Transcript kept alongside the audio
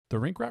The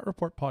Rink Rat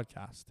Report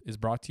podcast is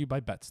brought to you by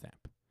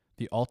BetStamp,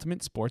 the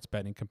ultimate sports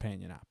betting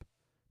companion app.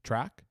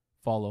 Track,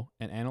 follow,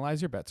 and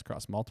analyze your bets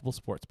across multiple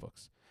sports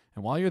books.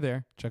 And while you're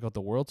there, check out the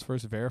world's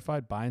first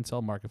verified buy and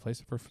sell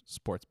marketplace for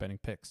sports betting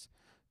picks.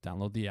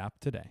 Download the app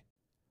today.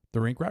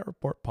 The Rink Rat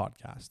Report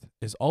podcast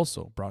is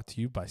also brought to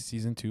you by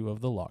Season 2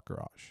 of The Law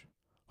Garage.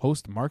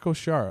 Host Marco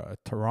Shara, a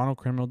Toronto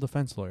criminal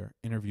defense lawyer,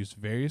 interviews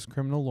various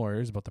criminal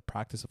lawyers about the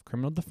practice of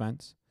criminal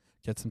defense,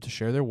 gets them to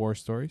share their war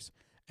stories,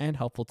 and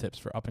helpful tips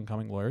for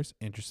up-and-coming lawyers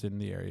interested in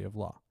the area of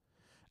law.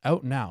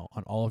 Out now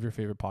on all of your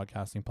favorite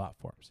podcasting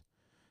platforms.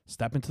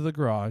 Step into the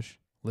garage,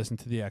 listen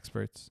to the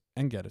experts,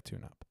 and get a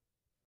tune-up.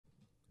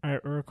 All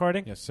right, we're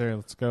recording? Yes, sir.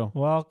 Let's go.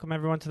 Welcome,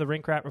 everyone, to the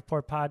Rink Rat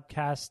Report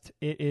podcast.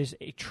 It is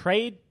a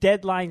trade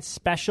deadline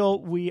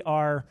special. We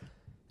are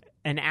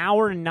an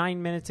hour and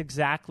 9 minutes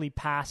exactly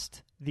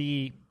past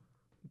the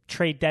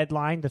trade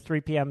deadline, the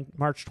 3 p.m.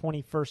 March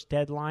 21st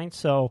deadline.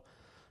 So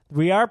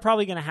we are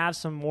probably going to have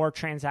some more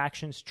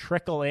transactions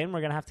trickle in.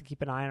 We're going to have to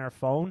keep an eye on our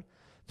phone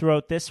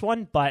throughout this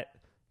one. But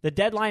the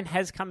deadline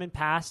has come and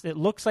passed. It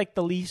looks like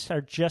the Leafs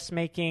are just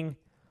making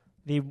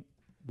the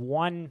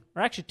one,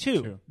 or actually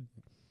two.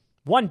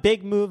 One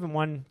big move and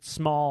one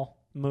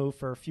small move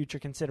for future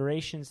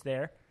considerations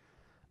there.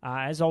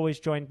 As always,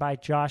 joined by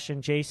Josh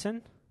and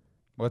Jason.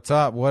 What's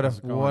up? What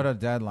a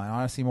deadline.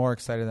 Honestly, more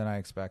excited than I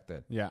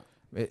expected. Yeah.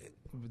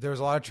 There was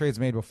a lot of trades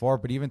made before,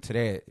 but even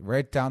today,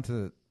 right down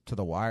to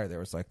the wire, there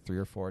was like 3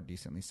 or 4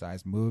 decently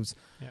sized moves.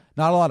 Yeah.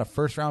 Not a lot of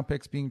first-round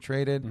picks being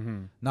traded.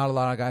 Mm-hmm. Not a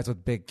lot of guys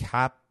with big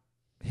cap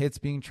hits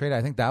being traded.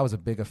 I think that was a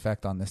big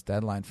effect on this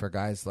deadline for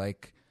guys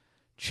like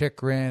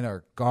Chychrun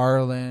or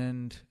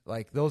Garland.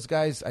 Like those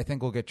guys, I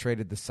think will get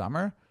traded this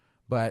summer.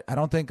 But I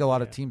don't think a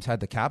lot of teams had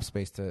the cap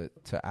space to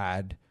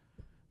add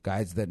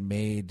guys that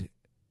made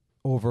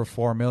over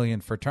 $4 million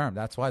for term.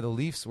 That's why the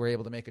Leafs were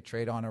able to make a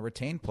trade on a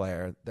retained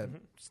player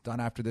that's done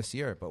after this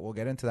year. But we'll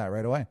get into that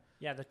right away.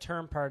 Yeah, the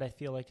term part I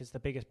feel like is the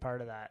biggest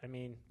part of that. I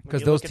mean,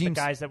 because those look teams,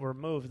 at the guys that were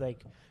moved,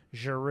 like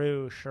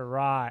Giroux,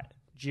 Sherratt,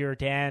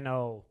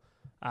 Giordano,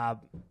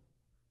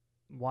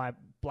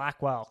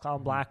 Blackwell,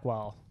 Colin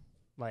Blackwell,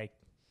 like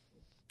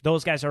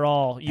those guys are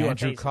all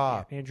Andrew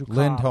Copp,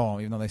 Lindholm,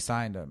 even though they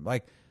signed him.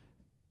 Like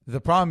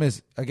the problem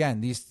is,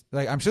 again, these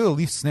I'm sure the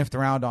Leafs sniffed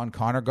around on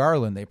Connor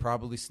Garland. They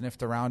probably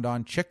sniffed around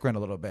on Chychrun a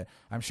little bit.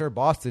 I'm sure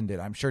Boston did.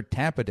 I'm sure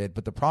Tampa did.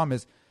 But the problem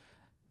is,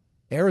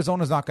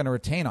 Arizona's not going to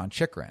retain on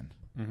Chychrun.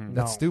 Mm-hmm.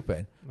 That's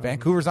stupid. Mm-hmm.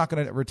 Vancouver's not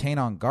going to retain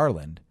on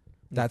Garland.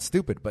 That's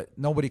stupid. But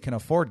nobody can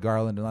afford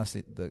Garland unless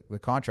the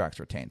contract's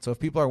retained. So if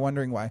people are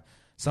wondering why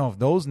some of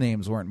those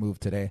names weren't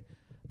moved today,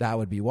 that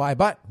would be why.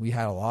 But we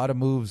had a lot of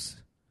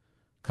moves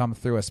come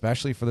through,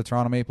 especially for the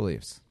Toronto Maple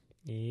Leafs.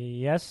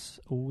 Yes,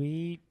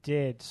 we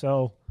did.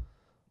 So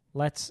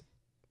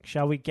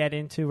shall we get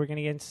into, we're going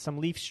to get into some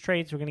Leafs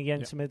trades. We're going to get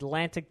into some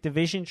Atlantic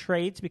Division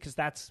trades because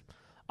that's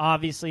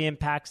obviously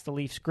impacts the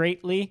Leafs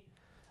greatly.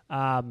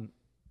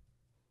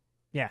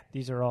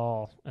 These are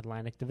all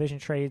Atlantic Division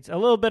trades. A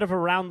little bit of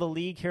around the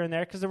league here and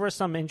there because there were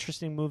some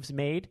interesting moves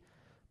made.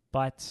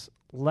 But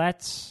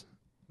let's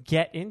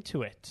get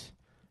into it,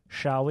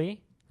 shall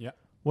we? Yeah.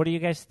 What do you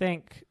guys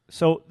think?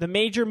 So the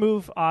major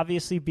move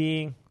obviously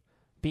being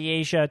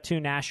Biega to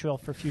Nashville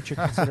for future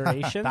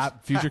considerations.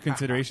 That future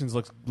considerations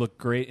look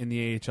great in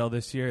the AHL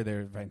this year.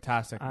 They're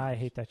fantastic. I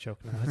hate that joke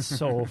now. It's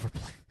so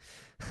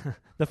overplayed.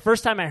 The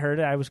first time I heard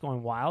it, I was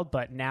going wild,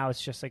 but now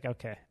it's just like,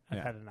 okay, I've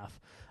had enough.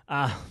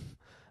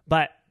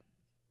 But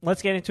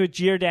let's get into it.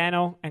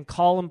 Giordano and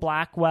Colin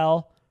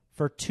Blackwell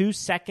for 2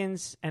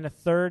 seconds and a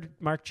third.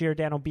 Mark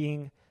Giordano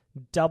being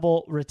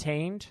double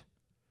retained.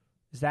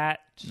 Is that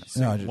just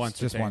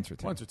once retained?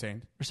 Once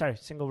retained. Or sorry,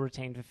 single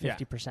retained at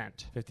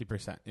 50%.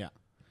 50%.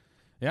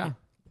 Yeah.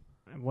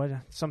 What?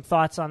 Some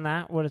thoughts on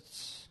that?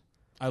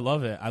 I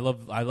love it. I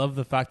love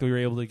the fact that we were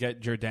able to get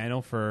Giordano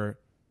for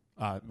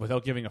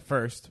without giving a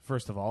first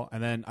of all,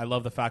 and then I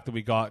love the fact that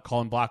we got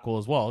Colin Blackwell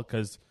as well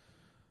because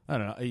I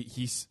don't know.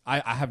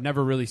 I have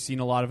never really seen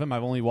a lot of him.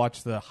 I've only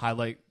watched the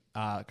highlight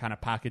kind of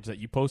package that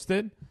you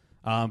posted.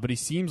 But he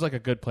seems like a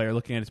good player.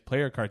 Looking at his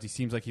player cards, he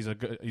seems like he's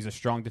a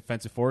strong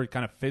defensive forward. It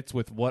kind of fits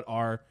with what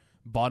our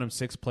bottom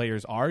 6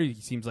 players are. He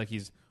seems like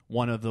he's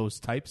one of those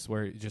types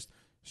where he's just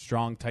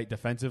strong, tight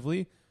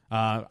defensively.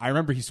 I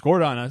remember he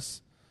scored on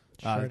us.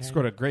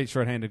 Scored a great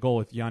shorthanded goal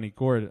with Yanni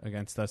Gourde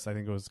against us. I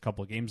think it was a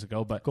couple of games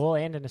ago. But goal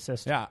and an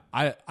assist. Yeah,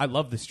 I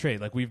love this trade.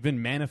 Like we've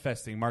been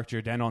manifesting Mark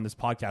Giordano on this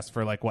podcast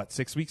for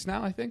 6 weeks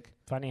now, I think.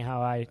 Funny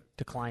how I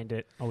declined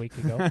it a week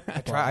ago.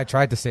 I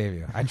tried to save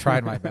you. I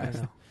tried my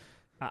best.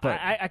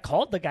 I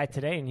called the guy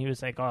today, and he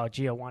was like, "Oh,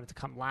 Gio wanted to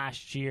come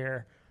last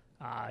year.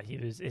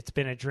 It's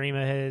been a dream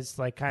of his,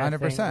 kind of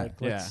 100%.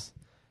 thing."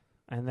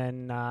 And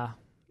then,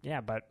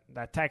 but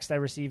that text I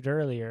received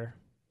earlier,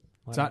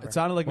 it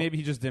sounded like maybe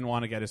he just didn't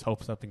want to get his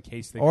hopes up in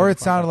case they. Or it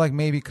sounded like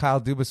maybe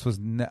Kyle Dubas was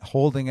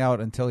holding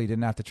out until he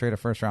didn't have to trade a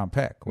first-round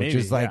pick, which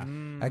is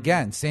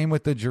again, same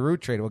with the Giroux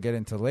trade. We'll get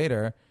into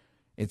later.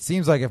 It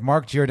seems like if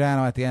Mark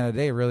Giordano at the end of the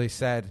day really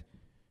said,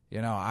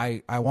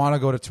 I want to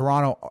go to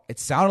Toronto. It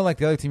sounded like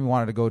the other team he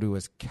wanted to go to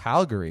was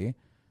Calgary,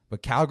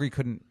 but Calgary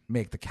couldn't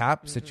make the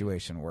cap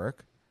situation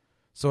work.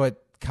 So it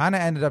kind of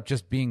ended up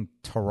just being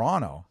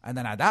Toronto. And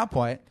then at that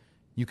point,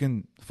 you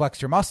can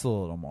flex your muscle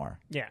a little more.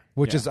 Yeah.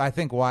 Which Yeah. is, I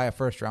think, why a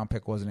first-round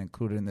pick wasn't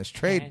included in this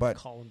trade. And But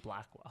Colin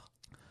Blackwell.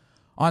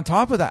 on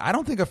top of that, I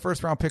don't think a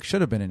first-round pick should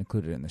have been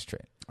included in this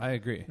trade. I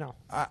agree. No.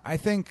 I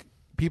think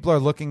people are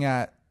looking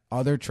at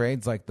other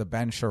trades like the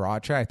Ben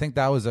Sherrod trade. I think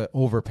that was an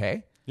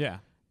overpay. Yeah.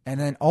 And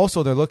then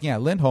also they're looking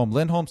at Lindholm.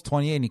 Lindholm's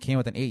 28 and he came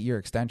with an 8-year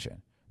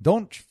extension.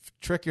 Don't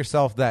trick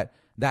yourself that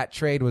that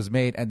trade was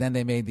made and then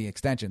they made the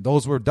extension.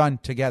 Those were done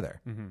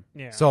together.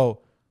 Yeah.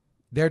 So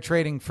they're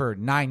trading for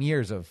 9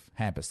 years of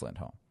Hampus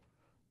Lindholm.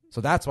 So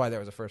that's why there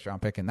was a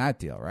first-round pick in that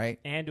deal, right?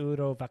 And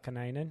Urho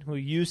Vakanainen, who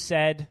you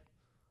said,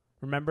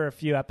 remember a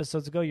few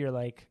episodes ago, you're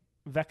like,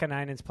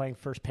 Vakanainen's playing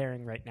first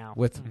pairing right now.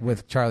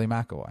 With Charlie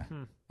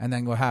McAvoy. And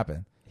then what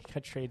happened? He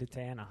got traded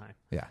to Anaheim.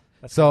 Yeah.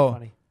 That's So,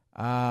 kinda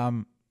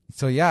funny.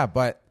 So yeah,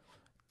 but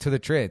to the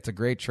trade, it's a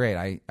great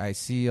trade. I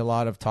see a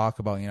lot of talk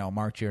about,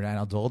 Mark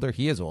Giordano's older.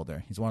 He is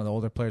older. He's one of the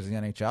older players in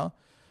the NHL.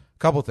 A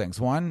couple things.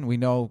 One, we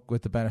know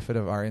with the benefit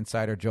of our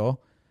insider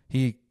Joel,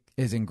 he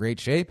is in great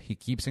shape. He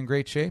keeps in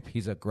great shape.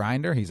 He's a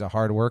grinder. He's a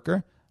hard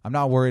worker. I'm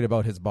not worried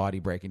about his body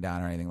breaking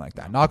down or anything like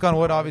that. Knock on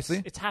wood,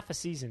 obviously. It's half a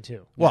season,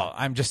 too. Well,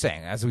 I'm just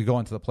saying, as we go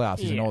into the playoffs,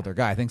 he's an Yeah. older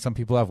guy. I think some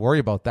people have worry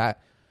about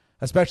that,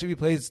 especially if he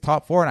plays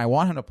top four, and I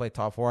want him to play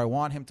top four. I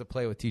want him to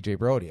play with TJ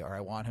Brody, or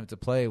I want him to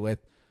play with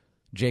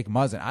Jake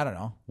Muzzin. I don't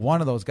know,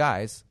 one of those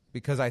guys,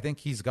 because I think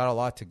he's got a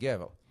lot to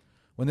give.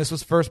 When this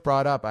was first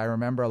brought up, I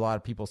remember a lot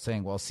of people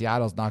saying, well,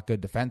 Seattle's not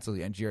good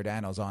defensively, and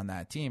Giordano's on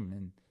that team.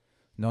 And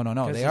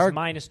no. They are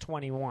minus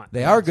 21.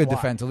 They are That's good why.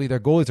 defensively. Their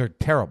goalies are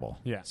terrible.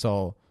 Yeah.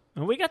 So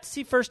And we got to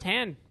see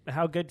firsthand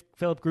how good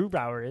Philip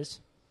Grubauer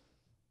is.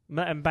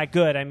 And by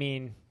good, I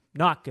mean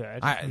not good.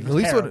 at He's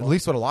least terrible.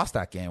 would have lost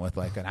that game with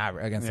like an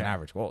against an Yeah.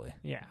 average goalie.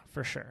 Yeah,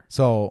 for sure.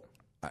 So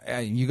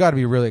you got to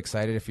be really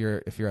excited if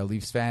you're a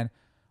Leafs fan.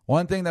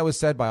 One thing that was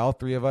said by all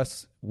three of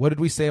us, what did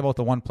we say about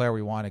the one player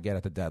we want to get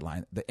at the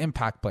deadline? The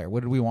impact player.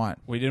 What did we want?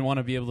 We didn't want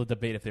to be able to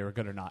debate if they were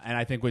good or not. And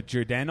I think with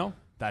Giordano,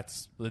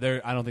 that's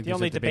there. I don't think The there's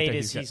only a debate debate that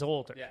is he's good.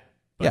 older. Yeah.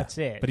 But Yeah. that's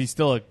it. But he's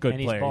still a good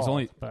And he's player. He's bald,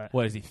 only but-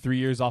 what is he? 3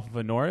 years off of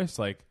a Norris?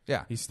 Like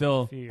Yeah. he's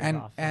still A few years And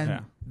off. Yeah.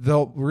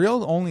 the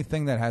real only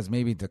thing that has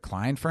maybe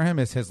declined for him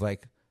is his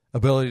like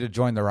ability to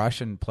join the rush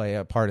and play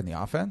a part in the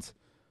offense.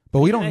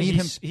 But we don't need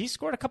him. He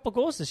scored a couple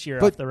goals this year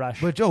But off the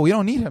rush. But Joe, we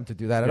don't need him to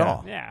do that at Yeah.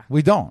 all. Yeah.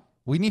 We don't.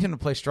 We need him to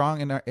play strong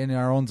in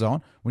our own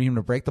zone. We need him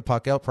to break the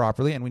puck out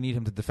properly, and we need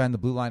him to defend the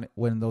blue line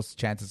when those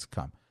chances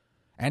come,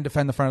 and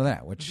defend the front of the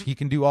net, which he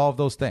can do all of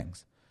those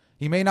things.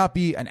 He may not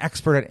be an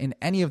expert in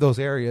any of those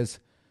areas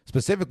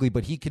specifically,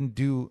 but he can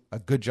do a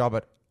good job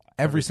at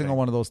every single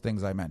one of those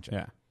things I mentioned.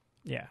 yeah.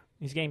 Yeah.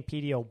 He's getting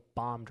PDO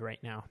bombed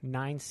right now.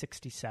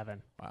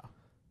 967. Wow.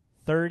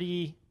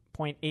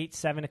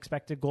 30.87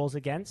 expected goals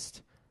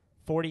against,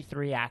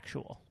 43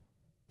 actual.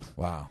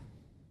 Wow.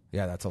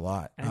 Yeah, that's a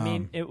lot. I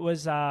mean, it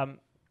was Megan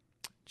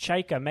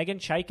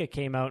Chaika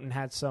came out and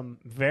had some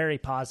very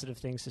positive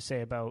things to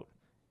say about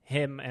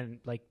him and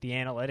like the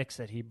analytics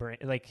that he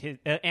brings, like his,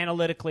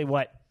 analytically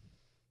what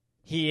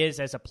he is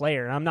as a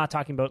player. And I'm not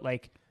talking about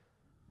like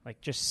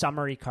just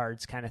summary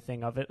cards kind of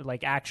thing of it,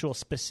 like actual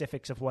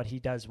specifics of what he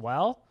does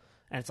well.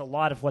 And it's a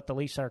lot of what the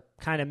Leafs are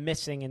kind of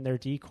missing in their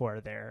decor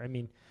there. I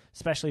mean,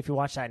 especially if you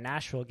watch that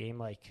Nashville game,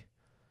 like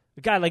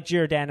a guy like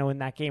Giordano in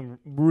that game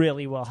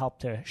really will help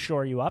to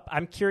shore you up.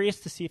 I'm curious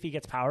to see if he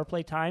gets power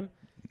play time.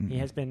 He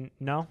has been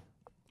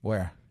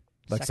Where?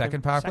 Like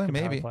second power play? second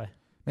Maybe. power play.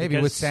 Maybe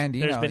Because with Sandino.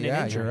 there's been an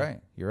Yeah, injury.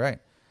 you're right.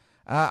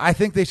 I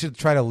think they should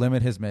try to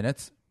limit his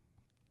minutes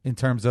in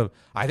terms of.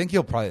 I think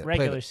he'll probably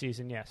Regular play.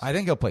 season, yes. I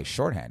think he'll play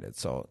shorthanded.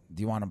 So,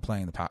 do you want him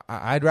playing the power?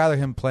 I'd rather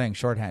him playing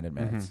shorthanded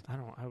minutes.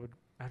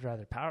 I'd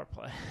rather power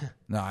play.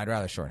 No, I'd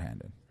rather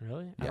shorthanded.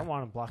 Really? I Yeah. don't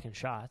want him blocking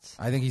shots.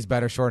 I think he's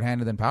better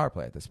shorthanded than power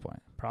play at this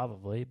point.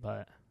 Probably,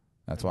 but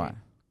That's I why.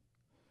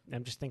 mean,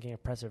 I'm just thinking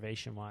of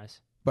preservation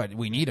wise. But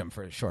we need him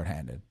for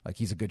shorthanded. Like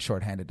he's a good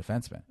shorthanded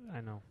defenseman. I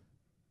know.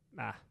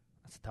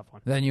 That's a tough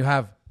one. Then you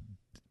have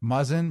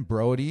Muzzin,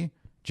 Brody,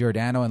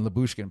 Giordano, and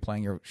Lyubushkin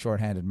playing your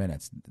shorthanded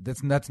minutes.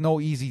 That's no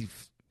easy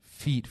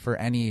feat for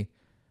any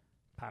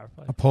Power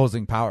play.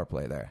 opposing power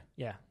play there,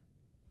 Yeah.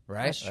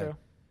 right? That's true.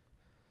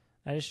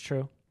 That is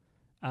true.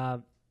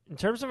 In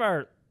terms of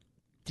our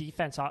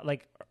defense,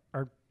 like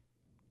our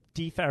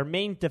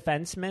main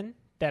defensemen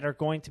that are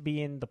going to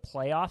be in the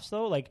playoffs,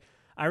 though, like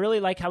I really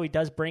like how he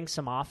does bring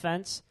some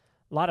offense.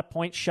 A lot of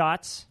point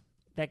shots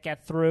that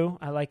get through.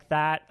 I like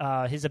that.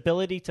 His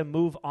ability to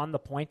move on the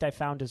point, I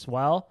found as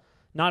well.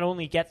 Not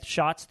only get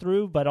shots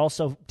through, but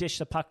also dish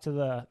the puck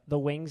to the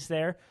wings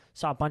there.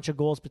 Saw a bunch of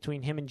goals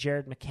between him and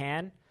Jared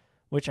McCann,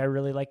 which I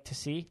really like to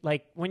see.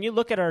 Like, when you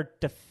look at our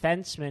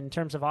defensemen in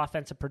terms of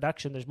offensive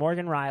production, there's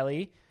Morgan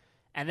Riley,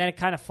 and then it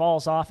kind of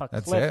falls off a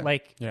That's cliff. it.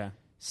 Like, Yeah.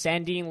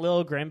 Sandine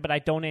Liljegren, but I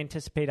don't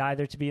anticipate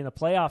either to be in the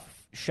playoff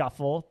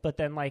shuffle. But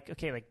then, like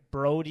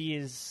Brody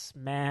is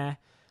meh.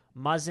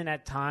 Muzzin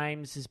at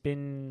times has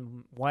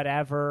been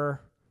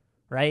whatever,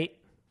 right?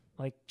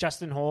 Like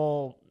Justin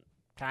Holl,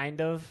 kind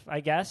of,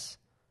 I guess.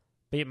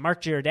 But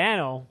Mark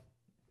Giordano,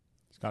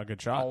 He's got a good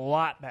a shot.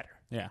 lot better.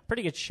 Yeah.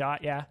 Pretty good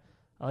shot, yeah.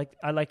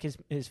 I like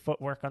his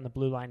footwork on the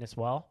blue line as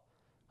well,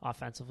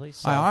 offensively.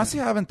 So. I honestly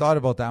haven't thought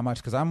about that much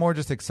because I'm more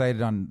just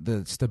excited on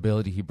the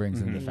stability he brings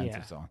in the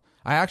defensive zone.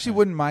 I actually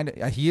wouldn't mind.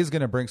 He is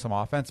going to bring some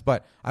offense,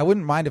 but I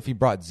wouldn't mind if he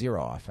brought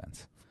zero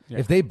offense. Yeah.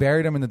 If they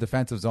buried him in the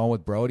defensive zone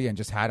with Brody and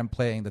just had him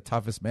playing the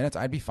toughest minutes,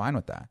 I'd be fine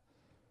with that.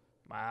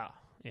 Wow.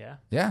 Yeah.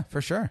 Yeah,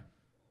 for sure.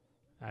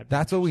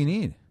 That's what we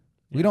need.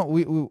 We don't.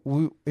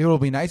 We it will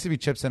be nice if he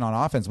chips in on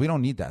offense. We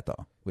don't need that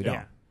though. We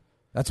don't.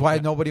 That's why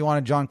nobody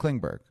wanted John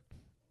Klingberg.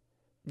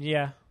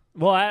 Yeah.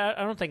 Well, I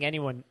don't think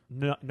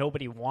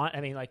nobody want.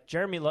 I mean, like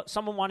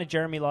someone wanted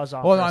Jeremy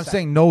Lauzon. Well, I'm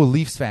saying no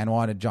Leafs fan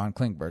wanted John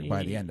Klingberg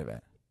by the end of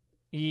it.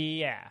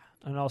 Yeah,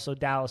 and also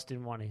Dallas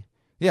didn't want to.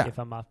 Yeah, give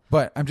him up.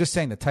 But I'm just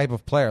saying the type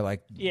of player,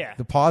 like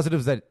the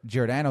positives that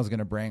Giordano's going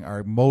to bring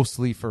are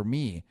mostly for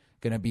me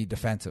going to be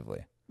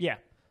defensively. Yeah.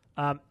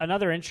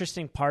 Another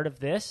interesting part of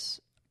this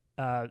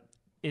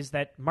is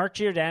that Mark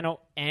Giordano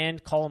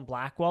and Colin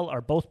Blackwell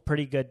are both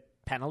pretty good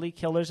penalty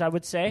killers, I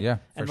would say. Yeah,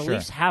 and the sure.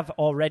 Leafs have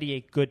already a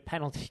good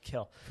penalty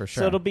kill. For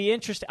sure. So it'll be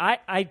interesting.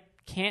 I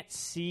can't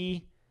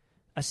see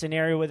a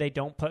scenario where they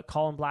don't put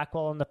Colin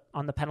Blackwell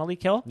on the penalty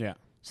kill. Yeah.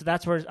 So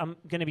that's where I'm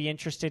going to be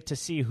interested to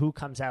see who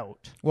comes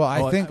out. Well,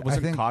 I think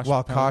Kosh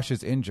while Kosh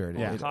is injured,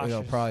 Yeah.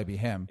 it'll probably be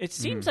him. It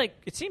seems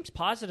it seems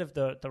positive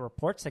the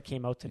reports that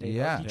came out today.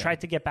 Yeah. Like he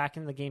tried to get back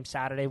in the game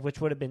Saturday,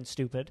 which would have been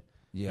stupid.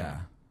 Yeah.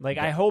 Like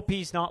I hope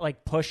he's not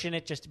like pushing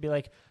it just to be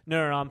like,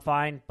 no, I'm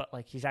fine, but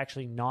like he's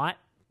actually not,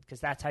 because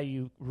that's how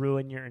you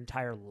ruin your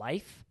entire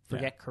life.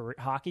 Forget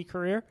hockey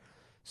career.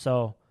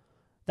 So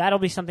that'll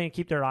be something to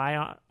keep their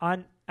eye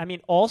on. I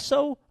mean,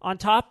 also on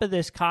top of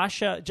this,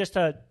 Kasha, just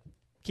to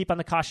keep on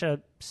the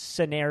Kasha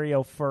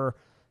scenario for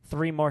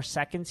 3 more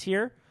seconds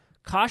here.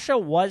 Kasha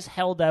was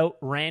held out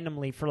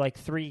randomly for like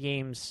 3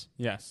 games.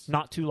 Yes.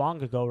 Not too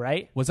long ago,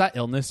 right? Was that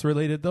illness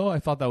related though? I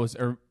thought that was,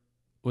 or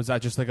was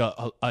that just like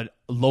a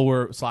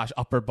lower /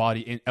 upper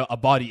body a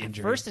body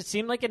injury? First, it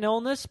seemed like an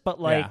illness, but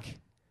like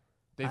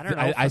I don't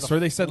know. I swear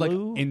they said like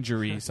flu?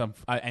 injury. Some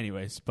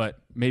anyways, but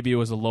maybe it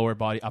was a lower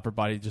body, upper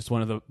body, just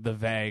one of the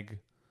vague,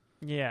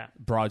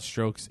 broad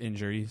strokes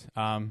injuries.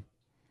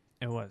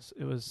 It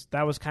was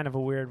that was kind of a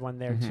weird one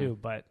there too.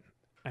 But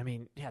I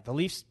mean, the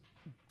Leafs'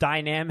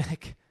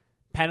 dynamic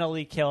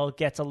penalty kill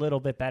gets a little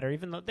bit better,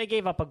 even though they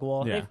gave up a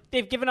goal. Yeah.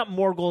 They've given up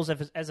more goals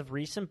as of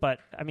recent, but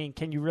I mean,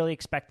 can you really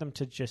expect them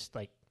to just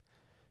like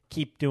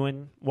keep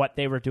doing what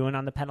they were doing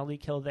on the penalty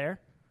kill there?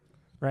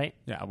 Right?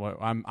 Yeah, well,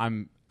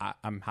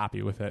 I'm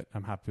happy with it.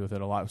 I'm happy with it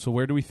a lot. So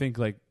where do we think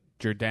like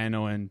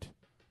Giordano and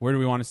where do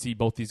we want to see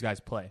both these guys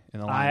play in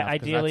the lineup?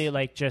 Ideally,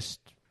 like just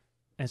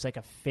as like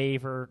a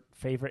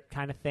favorite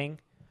kind of thing.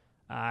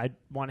 I'd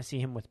want to see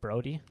him with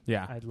Brody.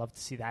 Yeah, I'd love to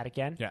see that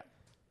again. Yeah.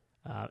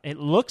 It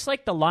looks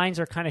like the lines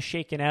are kind of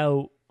shaken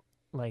out.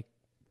 Like,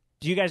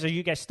 are you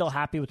guys still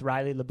happy with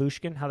Riley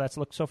Lyubushkin? How that's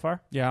looked so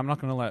far? Yeah, I'm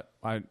not gonna let.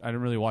 I didn't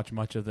really watch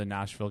much of the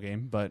Nashville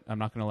game, but I'm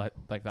not gonna let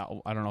like that.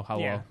 I don't know how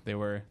well they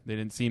were. They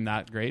didn't seem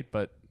that great,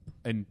 but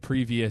in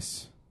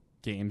previous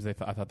games, I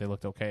thought they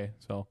looked okay.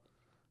 So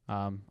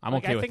I'm okay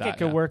with that. I think it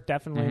could work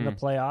definitely in the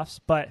playoffs.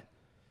 But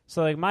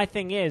so like my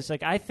thing is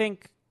like I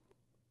think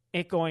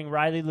it going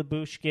Riley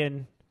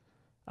Lyubushkin,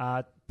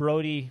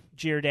 Brody,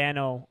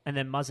 Giordano, and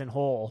then Muzzin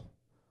Hole,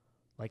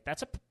 like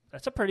that's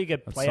a pretty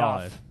good playoff.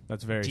 Solid.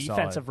 That's very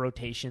defensive solid.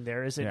 rotation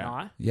there, is it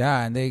not?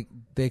 Yeah, and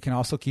they can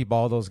also keep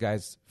all those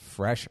guys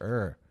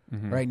fresher,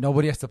 right?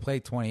 Nobody has to play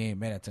 28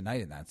 minutes a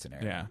night in that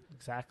scenario. Yeah,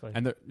 exactly.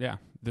 And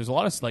there's a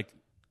lot of like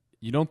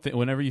you don't think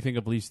whenever you think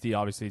of Leafs D,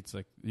 obviously it's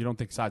like you don't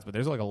think size, but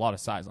there's like a lot of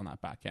size on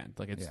that back end.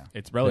 Like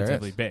it's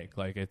relatively big.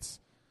 Like it's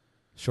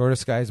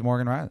shortest guy is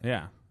Morgan Riley.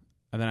 Yeah.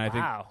 And then I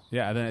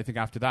think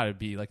after that it'd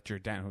be like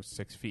Giordano, who's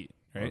 6 feet,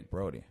 right?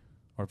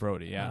 Or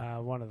Brody. Yeah.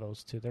 One of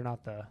those two. They're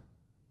not the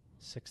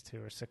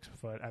 6'2" or 6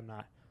 foot. I'm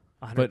not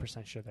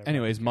 100% sure. They're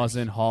anyways,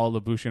 Muzzin, Hall,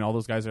 Lyubushkin, all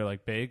those guys are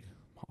like big.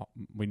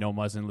 We know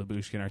Muzzin,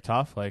 Lyubushkin are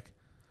tough. Like,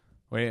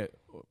 a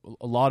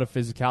lot of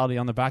physicality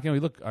on the back end. We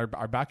look,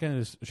 our back end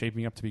is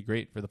shaping up to be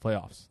great for the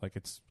playoffs. Like,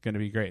 it's going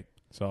to be great.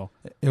 So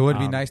it would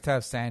be nice to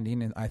have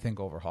Sandin, I think,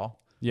 over Hall.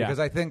 Yeah. Because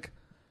I think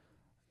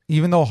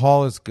even though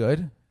Hall is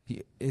good,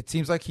 it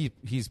seems like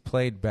he's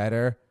played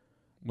better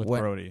with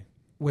Brody.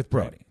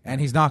 Right. And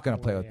he's not going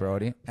to play with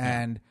Brody.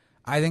 And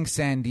I think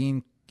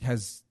Sandin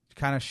has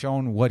kind of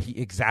shown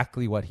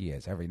exactly what he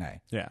is every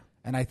night. Yeah.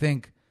 And I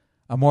think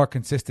a more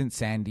consistent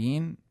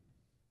Sandin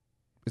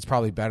is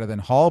probably better than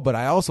Hall, but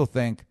I also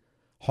think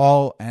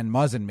Hall and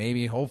Muzzin,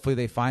 maybe hopefully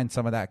they find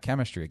some of that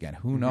chemistry again.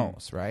 Who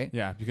knows, right?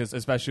 Yeah, because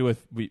especially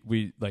with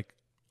we like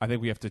I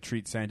think we have to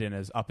treat Sandin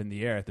as up in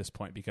the air at this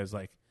point because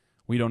like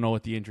we don't know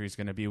what the injury is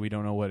going to be. We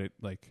don't know what it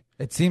like.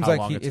 It seems like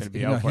he's going to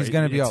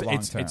be out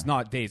long term. It's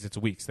not days; it's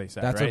weeks. They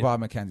said that's right? what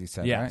Bob McKenzie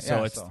said. Yeah, right?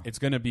 so it's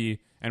going to be,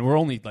 and we're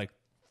only like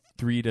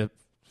 3 to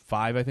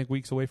 5, I think,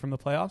 weeks away from the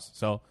playoffs.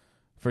 So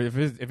if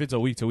it's a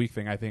week to week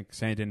thing, I think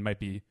Sandin might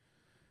be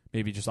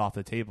maybe just off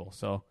the table.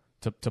 So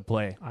to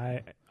play.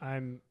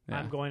 I'm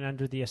going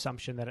under the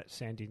assumption that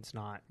Sandin's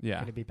not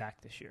going to be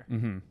back this year.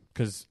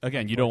 Because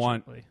again, you don't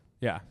want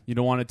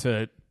it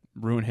to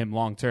ruin him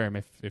long term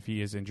if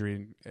he is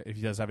injured, if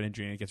he does have an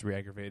injury and it gets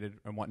re-aggravated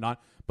and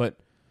whatnot. But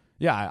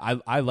yeah,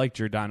 I like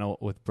Giordano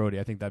with Brody.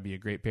 I think that'd be a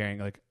great pairing.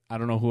 Like, I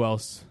don't know who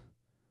else.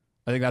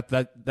 I think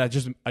that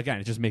just, again,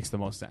 it just makes the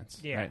most sense.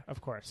 Yeah, right?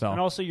 of course. So,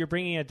 and also you're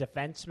bringing a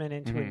defenseman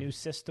into a new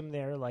system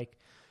there. Like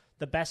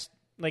the best,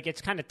 like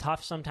it's kind of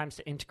tough sometimes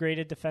to integrate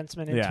a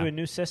defenseman into a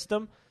new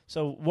system.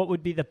 So what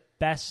would be the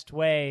best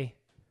way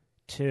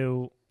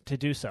to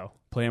do so?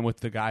 Playing with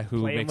the guy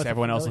who makes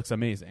everyone else looks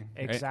amazing.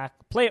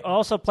 Exactly. Right?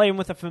 Also playing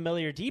with a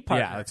familiar D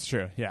partner. Yeah, that's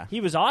true. Yeah.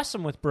 He was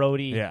awesome with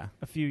Brody a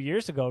few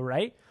years ago,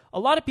 right? A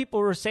lot of people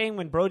were saying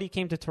when Brody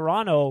came to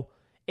Toronto,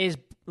 is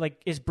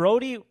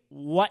Brody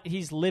what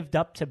he's lived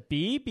up to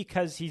be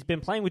because he's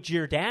been playing with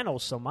Giordano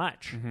so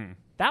much.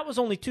 That was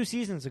only 2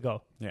 seasons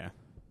ago. Yeah.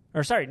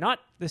 Or sorry, not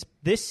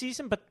this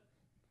season, but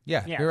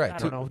you're right. I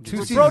don't know. Two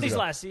seasons Brody's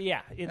ago. last.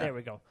 Yeah, there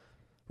we go.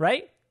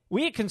 Right?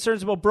 We had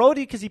concerns about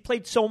Brody because he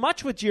played so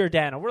much with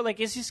Giordano. We're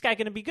like, is this guy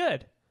going to be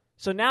good?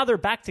 So now they're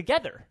back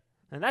together.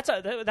 And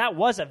that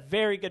was a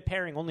very good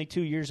pairing only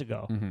 2 years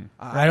ago.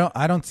 Right?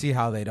 I don't see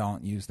how they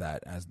don't use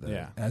that as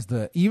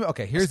the even.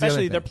 Okay, here's especially the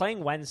other thing. They're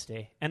playing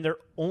Wednesday, and their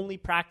only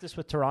practice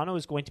with Toronto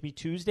is going to be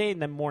Tuesday and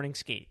then morning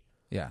skate.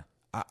 Yeah,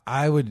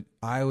 I would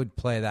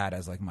play that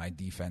as like my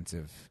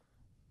defensive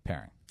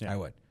pairing. Yeah. I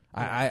would.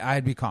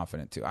 I'd be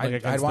confident too.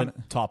 Like I'd want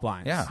the top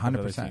lines. Yeah,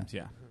 100%.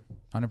 Yeah,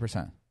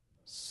 100%.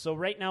 So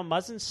right now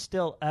Muzzin's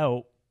still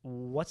out.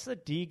 What's the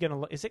D gonna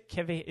look? Is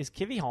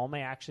Kivi Holme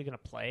actually gonna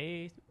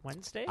play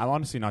Wednesday? I'm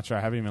honestly not sure. I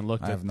haven't even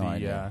looked at no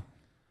idea.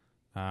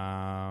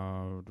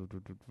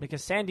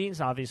 Because Sandin's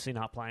obviously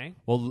not playing.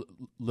 Well,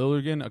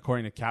 Lilligren,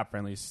 according to Cap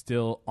Friendly, is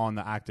still on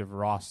the active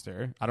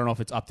roster. I don't know if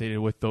it's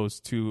updated with those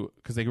two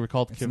because they were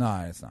called. It's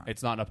not.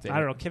 It's not updated. I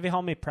don't know. Kivi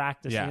Holme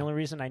practiced. Yeah. The only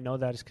reason I know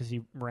that is because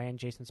he ran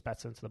Jason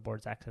Spezza into the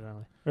boards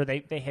accidentally, or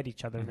they hit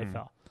each other and they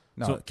fell.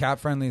 No, So- Cap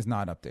Friendly is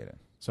not updated.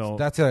 So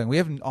That's the thing. We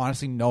have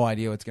honestly no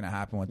idea what's going to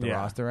happen with the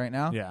roster right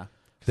now. yeah,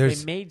 They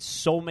made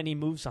so many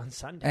moves on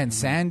Sunday. And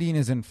Sandin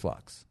is in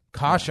flux.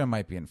 Kasha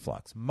might be in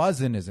flux.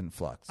 Muzzin is in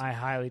flux. I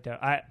highly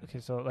doubt. Okay,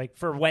 so like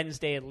for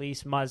Wednesday at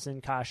least,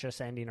 Muzzin, Kasha,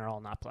 Sandin are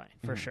all not playing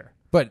for sure.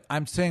 But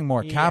I'm saying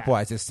more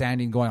cap-wise, is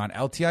Sandin going on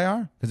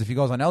LTIR? Because if he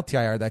goes on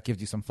LTIR, that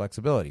gives you some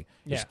flexibility.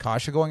 Yeah. Is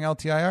Kasha going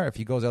LTIR? If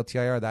he goes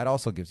LTIR, that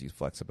also gives you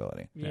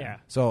flexibility. Yeah.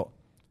 So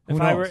who If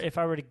knows?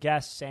 I were to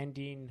guess,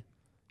 Sandin,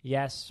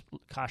 yes.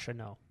 Kasha,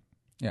 no.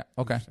 Yeah.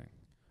 Okay.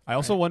 I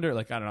also wonder,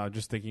 like, I don't know,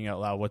 just thinking out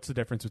loud, what's the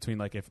difference between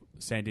like if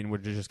Sandin were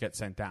to just get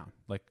sent down,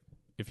 like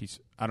if he's,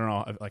 I don't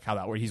know, like how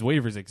that works. He's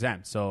waivers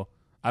exempt, so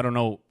I don't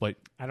know, like.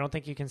 I don't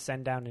think you can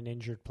send down an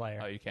injured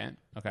player. Oh, you can't.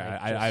 Okay,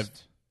 Like,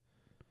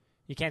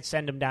 you can't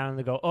send him down and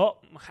they go, oh,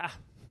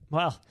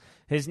 well,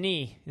 his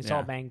knee is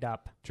all banged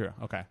up. True.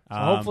 Okay. So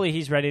hopefully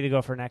he's ready to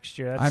go for next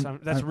year.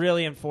 That's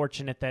really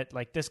unfortunate that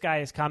like this guy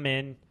has come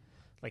in,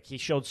 like he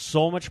showed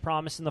so much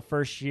promise in the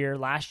first year.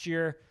 Last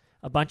year,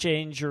 a bunch of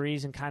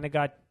injuries and kind of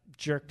got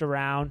jerked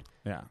around.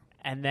 Yeah.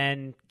 And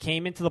then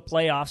came into the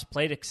playoffs,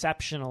 played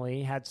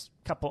exceptionally, had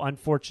a couple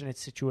unfortunate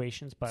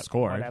situations, but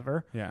Scored.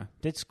 whatever. Yeah.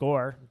 Did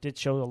score, did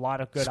show a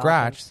lot of good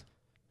Scratched. offense.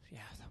 Yeah,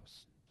 that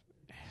was...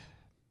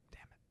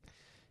 Damn it.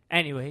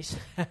 Anyways.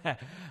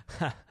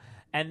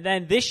 And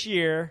then this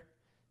year,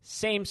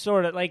 same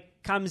sort of,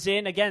 like, comes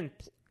in, again,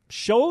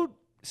 showed...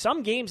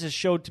 Some games has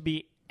showed to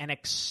be an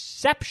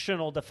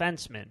exceptional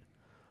defenseman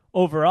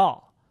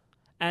overall.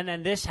 And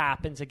then this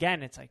happens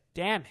again. It's like,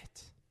 damn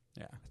it.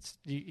 Yeah.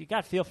 You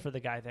got to feel for the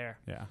guy there.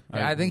 Yeah.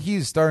 I think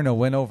he's starting to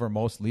win over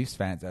most Leafs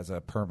fans as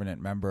a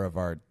permanent member of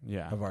our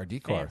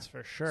decor. Fans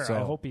for sure. So- I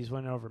hope he's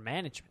winning over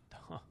management,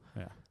 though.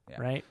 Yeah.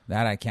 Right?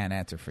 That I can't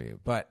answer for you,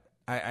 but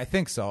I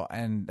think so,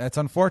 and that's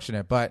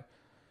unfortunate. But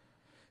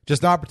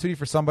just an opportunity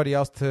for somebody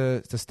else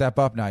to step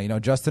up now. You know,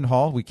 Justin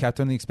Hall, we kept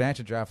him in the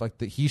expansion draft. Like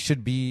he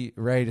should be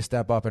ready to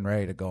step up and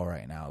ready to go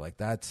right now. Like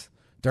that's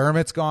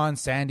Dermott's gone,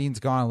 Sandin's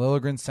gone,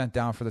 Lilligren's sent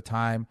down for the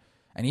time,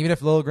 and even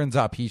if Lilligren's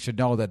up, he should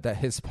know that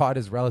his spot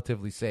is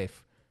relatively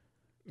safe.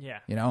 Yeah.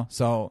 You know,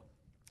 so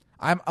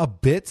I'm a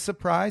bit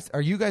surprised.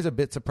 Are you guys a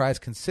bit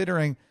surprised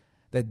considering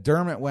that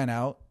Dermott went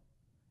out,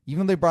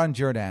 even though they brought in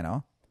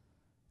Giordano,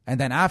 and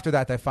then after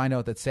that they find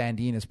out that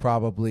Sandin is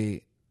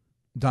probably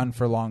done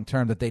for long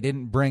term, that they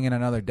didn't bring in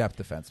another depth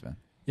defenseman?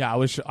 Yeah,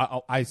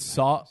 I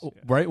saw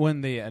right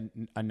when they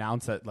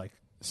announced that like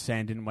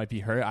Sandin might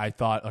be hurt. I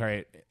thought, all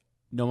right,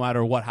 no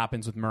matter what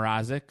happens with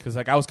Mrazek, because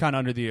like I was kind of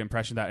under the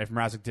impression that if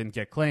Mrazek didn't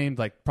get claimed,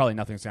 like probably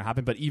nothing's gonna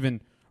happen. But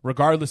even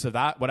regardless of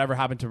that, whatever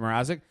happened to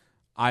Mrazek,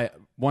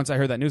 once I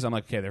heard that news, I'm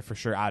like, okay, they're for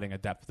sure adding a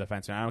depth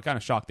defenseman. I'm kind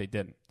of shocked they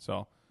didn't.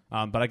 So,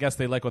 but I guess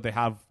they like what they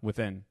have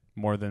within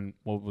more than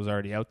what was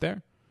already out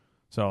there.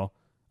 So,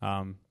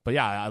 but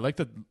yeah, I like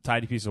the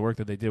tidy piece of work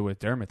that they did with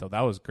Dermott though.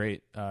 That was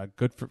great.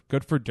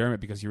 Good for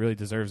Dermott because he really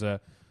deserves a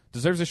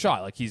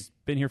shot. Like he's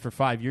been here for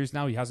 5 years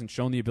now. He hasn't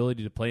shown the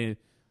ability to play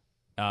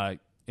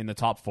in the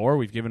top four.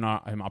 We've given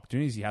him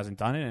opportunities. He hasn't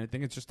done it, and I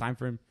think it's just time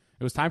for him.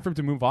 it was time for him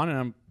to move on, and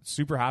I'm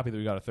super happy that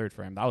we got a third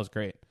for him. That was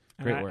great.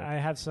 Great work. I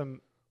have some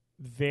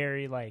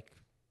very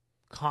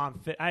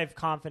confident. I have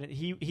confidence.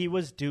 He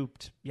was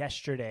duped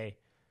yesterday.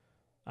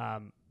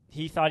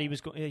 He thought he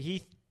was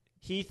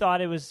he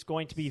thought it was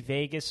going to be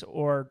Vegas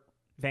or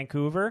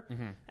Vancouver,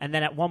 and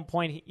then at one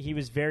point he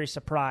was very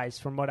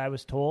surprised. From what I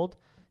was told,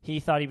 he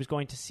thought he was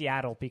going to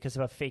Seattle because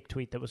of a fake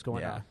tweet that was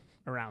going on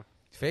around.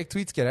 Fake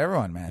tweets get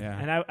everyone, man. Yeah.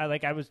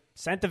 And I was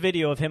sent a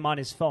video of him on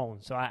his phone,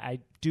 so I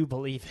do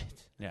believe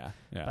it. Yeah.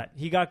 But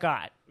he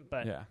got.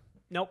 But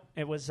nope,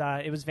 it was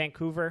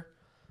Vancouver.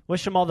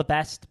 Wish him all the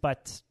best,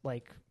 but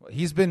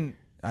he's been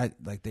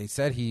they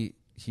said he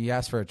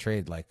asked for a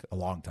trade a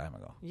long time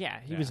ago. Yeah,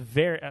 he was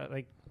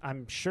very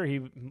I'm sure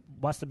he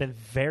must have been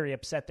very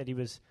upset that he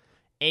was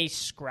a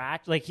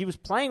scratch. He was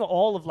playing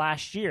all of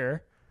last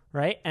year,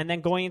 right? And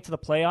then going into the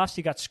playoffs,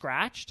 he got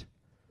scratched.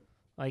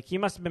 He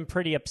must have been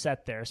pretty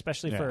upset there,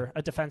 especially for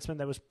a defenseman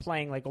that was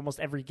playing almost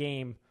every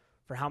game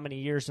for how many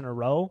years in a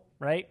row,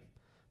 right?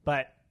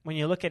 But when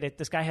you look at it,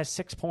 this guy has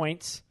 6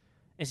 points.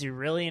 Is he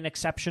really an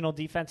exceptional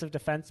defensive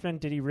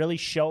defenseman? Did he really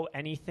show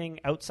anything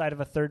outside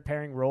of a third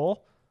pairing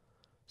role?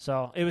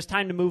 So it was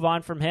time to move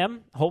on from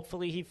him.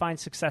 Hopefully he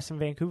finds success in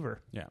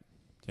Vancouver.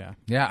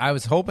 Yeah, I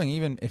was hoping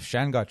even if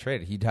Shen got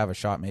traded, he'd have a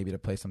shot maybe to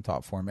play some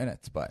top 4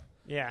 minutes, but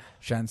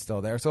Shen's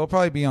still there. So he'll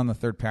probably be on the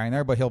third pairing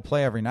there, but he'll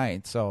play every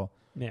night. So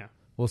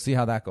we'll see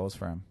how that goes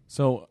for him.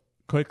 So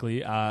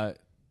quickly, kind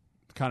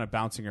of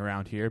bouncing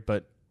around here,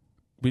 but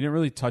we didn't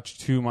really touch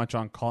too much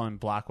on Colin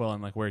Blackwell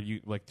and where do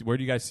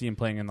you guys see him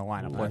playing in the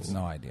lineup? I have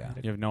no idea.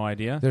 You have no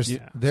idea?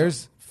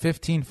 There's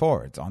 15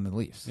 forwards on the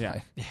Leafs. Yeah.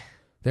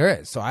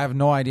 There is. So I have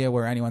no idea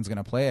where anyone's going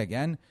to play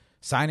again.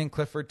 Signing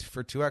Clifford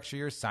for 2 extra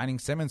years, signing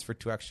Simmons for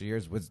 2 extra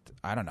years was,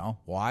 I don't know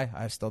why.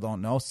 I still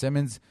don't know.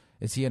 Simmons,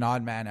 is he an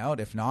odd man out?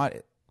 If not,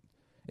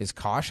 is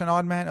Kosh an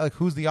odd man?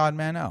 Who's the odd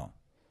man out?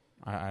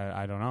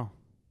 I don't know.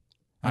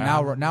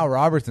 And now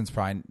Robertson's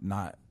probably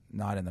not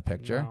in the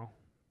picture. No.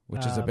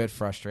 Which is a bit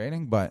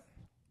frustrating, but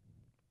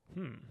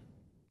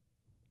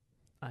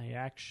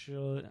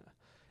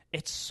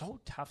it's so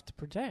tough to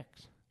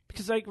predict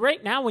because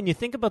right now when you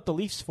think about the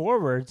Leafs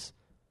forwards,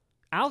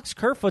 Alex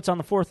Kerfoot's on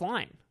the fourth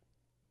line.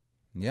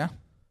 Yeah.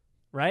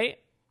 Right?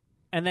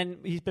 And then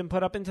he's been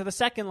put up into the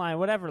second line,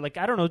 whatever.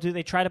 I don't know, do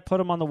they try to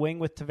put him on the wing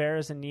with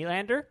Tavares and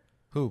Nylander?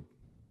 Who?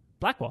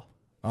 Blackwell.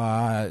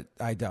 I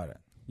doubt it.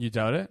 You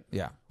doubt it?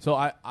 Yeah. So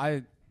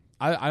I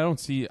don't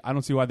see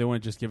why they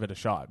wouldn't just give it a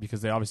shot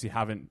because they obviously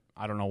haven't.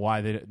 I don't know why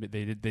they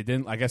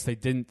didn't. I guess they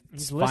didn't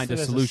find a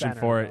solution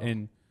for it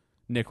in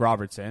Nick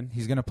Robertson.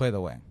 He's going to play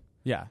the wing.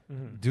 Yeah.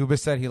 Dubas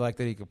said he liked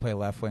that he could play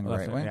left wing,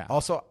 right wing. Yeah.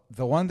 Also,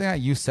 the one thing that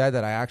you said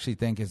that I actually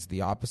think is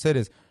the opposite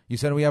is you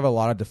said we have a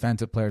lot of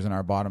defensive players in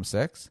our bottom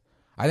 6.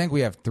 I think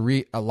we have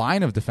a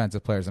line of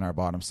defensive players in our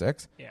bottom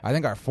 6. Yeah. I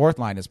think our fourth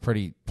line is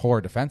pretty poor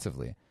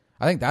defensively.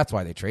 I think that's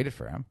why they traded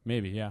for him.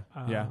 Maybe, yeah.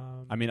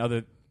 I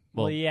mean,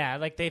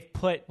 they've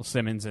put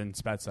Simmons and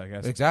Spets, I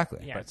guess. Exactly.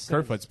 Yeah, But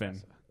Kerfoot's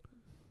been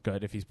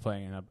good if he's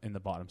playing in the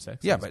bottom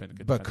 6. Yeah,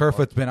 but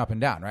Kerfoot's been up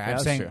and down, right? Yeah, I'm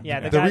that's saying true. the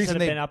guys that have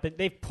been up,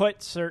 they've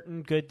put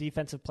certain good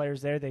defensive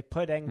players there. They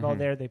put Engvall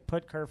there. They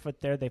put Kerfoot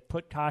there. They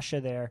put Kasha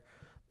there.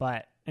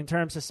 But in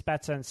terms of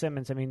Spezza and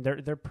Simmons, I mean,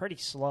 they're pretty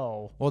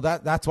slow. Well,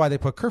 that's why they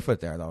put Kerfoot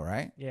there, though,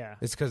 right? Yeah.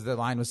 It's because the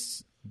line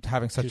was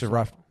having such a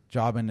rough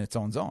job in its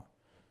own zone.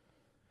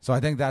 So I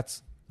think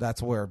that's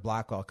where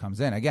Blackwell comes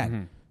in.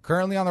 Again,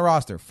 currently on the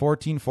roster,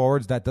 14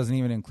 forwards. That doesn't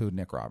even include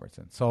Nick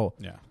Robertson. So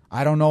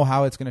I don't know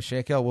how it's going to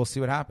shake out. We'll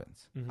see what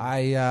happens.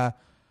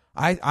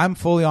 I'm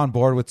fully on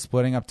board with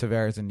splitting up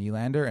Tavares and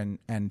Nylander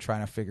and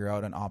trying to figure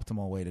out an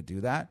optimal way to do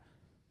that.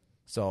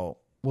 So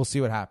we'll see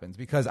what happens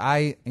because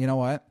you know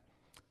what?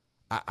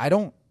 I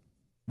don't.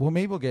 Well,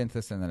 maybe we'll get into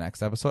this in the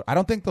next episode. I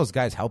don't think those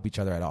guys help each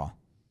other at all.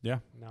 Yeah.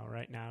 No,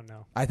 right now,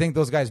 no. I think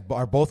those guys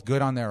are both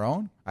good on their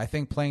own. I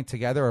think playing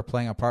together or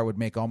playing apart would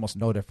make almost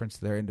no difference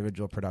to their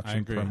individual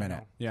production per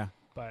minute. Yeah.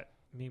 But,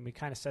 I mean, we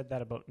kind of said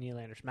that about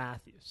Nylander's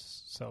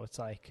Matthews. So it's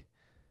I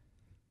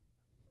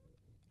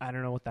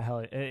don't know what the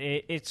hell.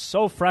 It's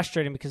so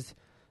frustrating because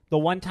the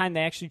one time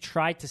they actually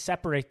tried to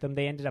separate them,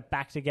 they ended up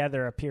back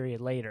together a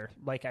period later,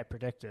 like I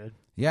predicted.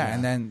 Yeah.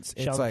 And then it's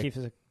Sheldon Keefe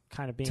is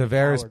kind of being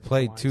Tavares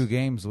played 2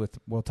 games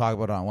we'll talk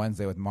about it on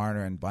Wednesday with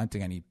Marner and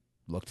Bunting, and he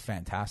looked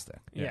fantastic.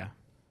 Yeah.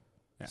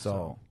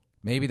 So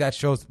maybe that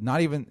shows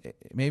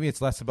maybe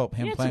it's less about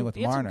him playing with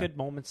Marner. He had some good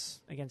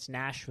moments against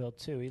Nashville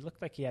too. He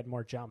looked like he had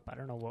more jump. I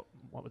don't know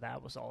what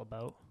that was all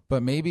about.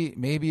 But maybe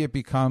it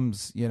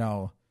becomes,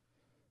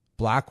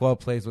 Blackwell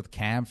plays with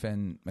Kampf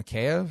and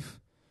Mikheyev.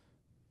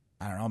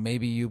 I don't know.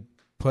 Maybe you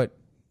put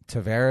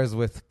Tavares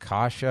with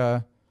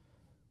Kasha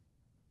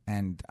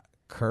and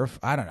Kerf.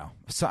 I don't know.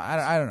 So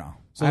I don't know.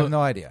 So I have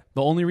no idea.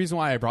 The only reason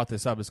why I brought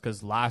this up is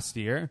because last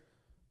year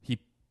he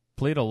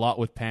played a lot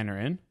with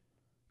Panarin,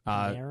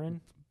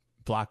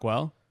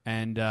 Blackwell,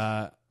 and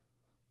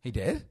he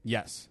did.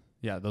 Yes,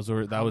 yeah.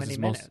 That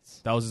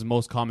was his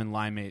most common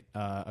line mate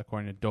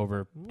according to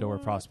Dover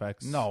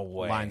Prospects. No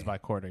way. Lines by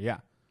quarter. Yeah.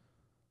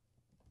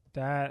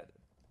 That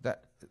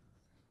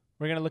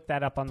we're gonna look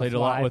that up on played the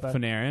fly. Played a lot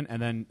with Panarin,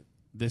 and then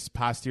this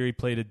past year he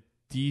played a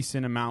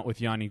decent amount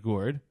with Yanni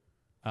Gourde,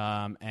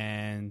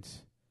 and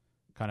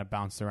kind of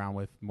bounced around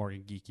with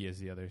Morgan Geekie as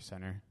the other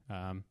center.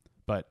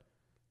 But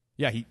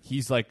yeah,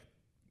 he's like,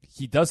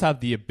 he does have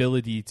the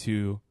ability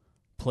to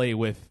play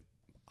with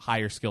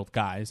higher skilled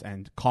guys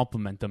and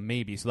complement them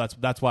maybe. So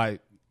that's why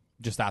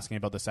just asking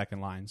about the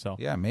second line. So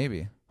yeah,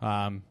 maybe.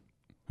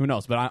 Who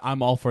knows? But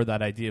I'm all for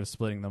that idea of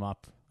splitting them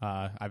up.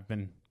 I've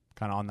been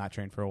kind of on that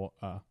train for a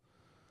while.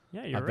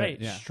 Yeah, you're right.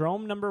 Yeah.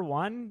 Strome number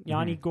 1,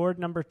 Yanni Gourde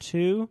number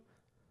 2,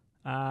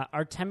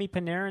 Artemi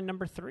Panarin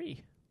number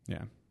 3.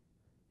 Yeah.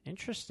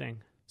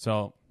 Interesting.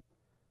 So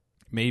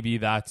maybe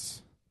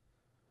that's...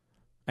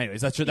 Anyways,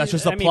 that's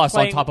just a plus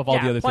playing, on top of all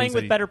the other playing things. Playing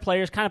with better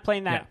players, kind of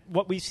playing that,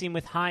 what we've seen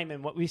with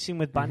Hyman, what we've seen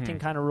with Bunting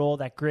kind of role,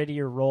 that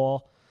grittier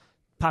role,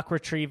 puck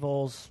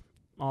retrievals,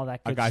 all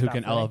that good stuff. A guy who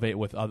can elevate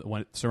with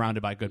when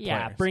surrounded by good players.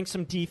 Yeah, bring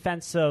some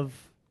defensive...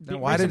 Then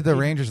why did the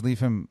Rangers leave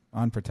him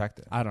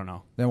unprotected? I don't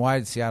know. Then why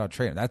did Seattle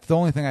trade him? That's the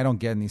only thing I don't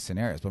get in these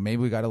scenarios. But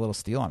maybe we got a little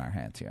steal on our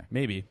hands here.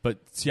 Maybe. But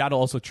Seattle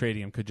also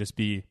trading him could just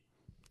be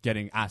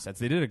getting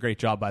assets. They did a great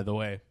job, by the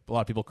way. A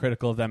lot of people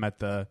critical of them at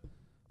the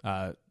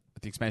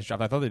expansion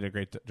draft. I thought they did a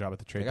great job at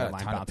the trade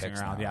deadline bouncing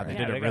around. Now, yeah,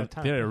 right?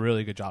 They did a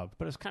really good job.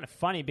 But it's kind of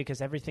funny because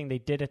everything they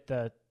did at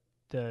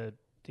the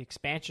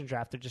expansion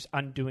draft, they're just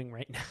undoing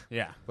right now.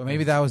 Yeah. But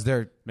maybe that was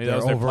their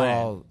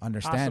overall plan.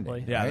 understanding.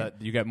 Possibly. Yeah, right?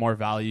 that you get more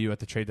value at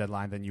the trade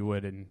deadline than you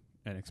would in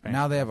expansion.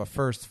 Now they have a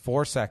first,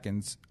 4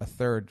 seconds, a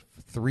third,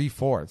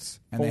 3/4,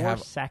 and 4 they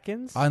have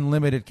seconds?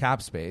 unlimited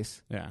cap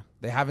space. Yeah.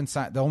 They haven't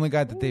signed. The only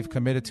guy that they've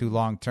committed to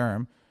long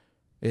term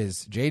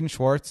is Jaden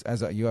Schwartz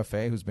as a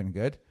UFA, who's been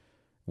good.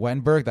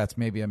 Wenberg, that's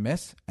maybe a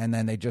miss, and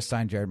then they just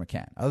signed Jared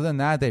McCann. Other than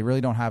that, they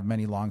really don't have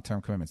many long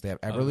term commitments. They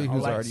have Everly,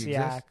 who's already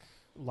exists.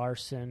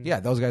 Larson. Yeah,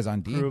 those guys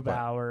on D.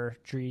 Grubauer,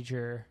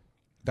 Dreger.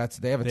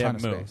 They have a ton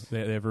of move. space.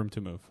 They have room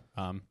to move.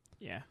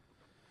 Yeah.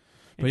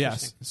 But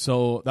yes,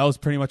 so that was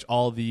pretty much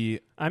all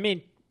the... I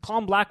mean,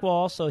 Colin Blackwell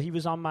also, he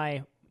was on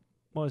my,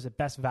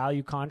 best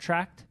value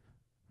contract?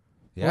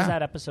 Yeah. What was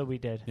that episode we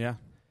did? Yeah.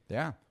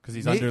 Yeah. Because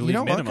he's under league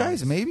minimum. You know what,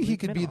 guys? Maybe he League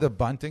could be minimum. the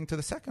Bunting to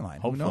the second line.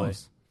 Hopefully. Who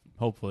knows?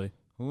 Hopefully.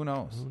 Who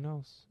knows? Who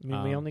knows? I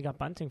mean, we only got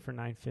Bunting for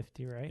 $950,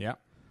 right? Yeah.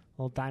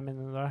 Little diamond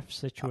in the rough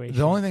situation.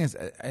 The only thing is,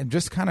 I'm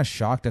just kind of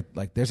shocked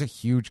that there's a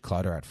huge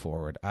clutter at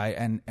forward.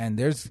 And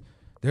there's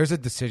a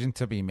decision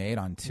to be made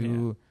on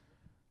two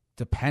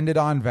depended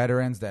on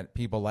veterans that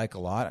people like a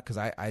lot. Because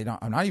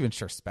I'm not even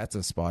sure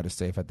Spezza's spot is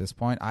safe at this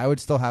point. I would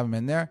still have him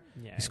in there.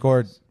 Yeah, he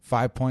scored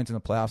 5 points in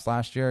the playoffs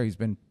last year. He's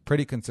been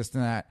pretty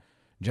consistent at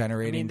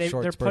generating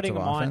short they're spurts putting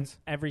of him offense.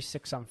 on every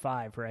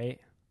 6-on-5,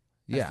 right?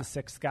 Yeah, That's the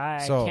sixth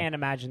guy. So, I can't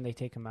imagine they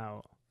take him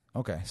out.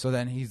 Okay, so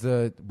then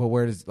but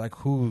where does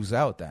who's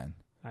out then?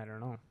 I don't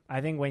know. I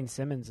think Wayne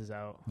Simmons is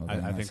out.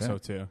 Well, I think so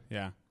too.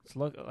 Yeah. It's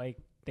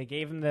they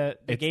gave him the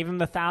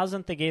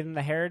 1,000th. They gave him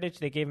the heritage.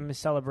 They gave him his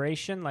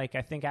celebration. I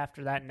think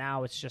after that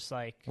now it's just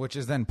which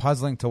is then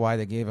puzzling to why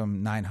they gave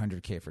him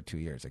 $900K for 2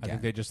 years again. I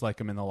think they just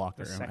like him in the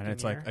locker room, and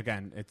it's year?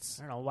 again, I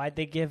don't know why'd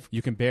they give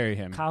you can bury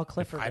him. Kyle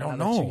Clifford. I don't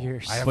another know. 2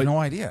 years. I have no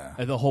idea.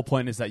 The whole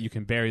point is that you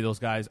can bury those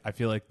guys. I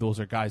feel like those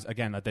are guys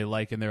again that they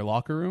like in their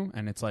locker room,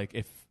 and it's like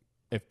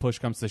if push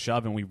comes to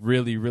shove and we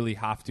really, really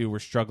have to, we're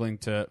struggling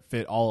to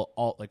fit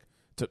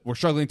we're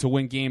struggling to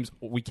win games.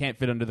 We can't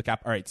fit under the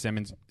cap. All right,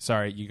 Simmons,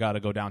 sorry, you got to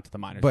go down to the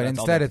minors. But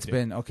instead, it's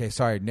been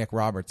sorry, Nick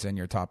Robertson,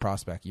 your top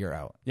prospect, you're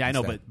out. Yeah,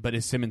 instead. I know, but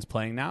is Simmons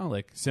playing now?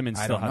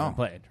 Simmons still hasn't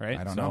played, right?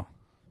 I don't know.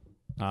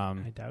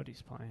 I doubt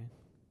he's playing.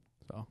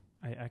 So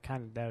I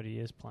kind of doubt he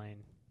is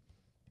playing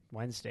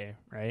Wednesday,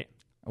 right?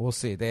 We'll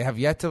see. They have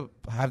yet to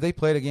have they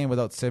played a game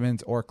without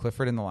Simmons or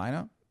Clifford in the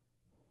lineup?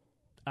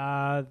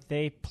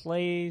 They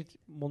played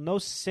no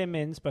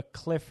Simmons, but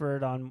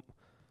Clifford on.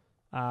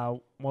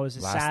 What was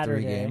it? Last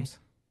Saturday. 3 games.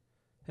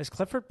 Has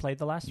Clifford played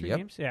the last 3 Yep.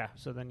 games? Yeah.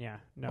 So then,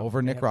 no.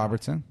 Over Nick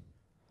Robertson.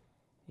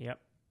 Yep.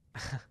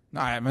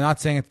 No, I'm not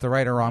saying it's the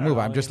right or wrong move.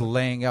 know. I'm just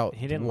laying out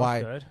He didn't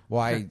look good.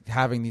 why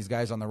having these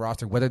guys on the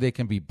roster, whether they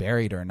can be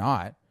buried or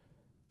not,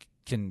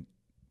 can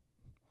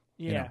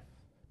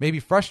maybe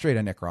frustrate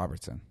a Nick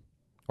Robertson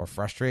or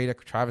frustrate a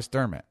Travis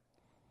Dermott.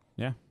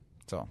 Yeah.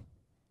 So,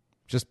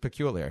 just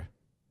peculiar.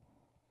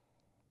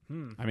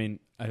 I mean,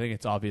 I think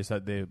it's obvious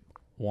that they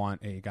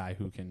want a guy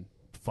who can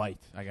fight,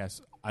 I guess,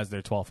 as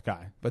their 12th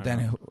guy. But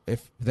then,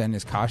 then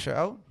is Kasha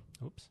out?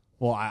 Oops.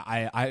 Well,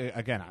 I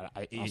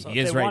Also, he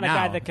if is they right want a now.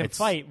 guy that can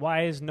fight,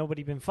 why has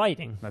nobody been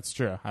fighting? That's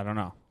true. I don't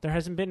know. There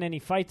hasn't been any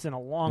fights in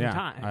a long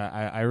time.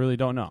 I really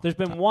don't know. There's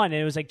been one,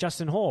 and it was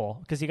Justin Hole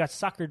because he got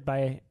suckered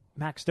by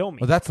Max Domi.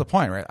 Well, that's the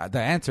point, right? The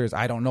answer is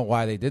I don't know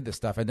why they did this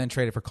stuff and then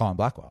traded for Colin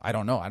Blackwell. I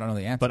don't know. I don't know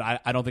the answer.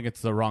 But I don't think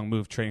it's the wrong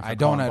move trading for I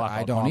don't Colin Blackwell.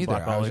 I don't Colin either.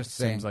 Blackwell I was just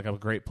seems saying, like a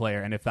great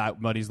player, and if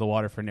that muddies the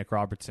water for Nick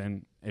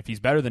Robertson, if he's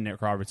better than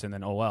Nick Robertson,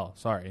 then oh well.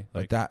 Sorry.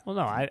 Like that. Well,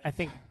 no, I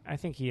think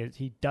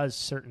he does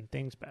certain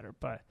things better.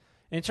 But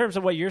in terms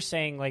of what you're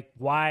saying,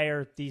 why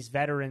are these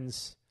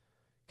veterans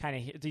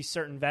these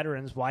certain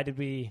veterans? Why did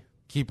we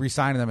keep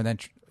re-signing them and then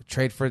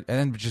trade for and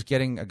then just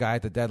getting a guy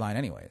at the deadline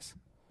anyways?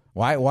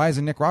 Why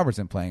isn't Nick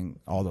Robertson playing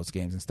all those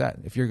games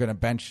instead? If you're going to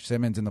bench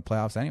Simmons in the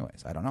playoffs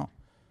anyways, I don't know.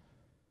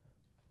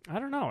 I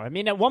don't know. I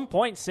mean, at one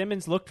point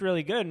Simmons looked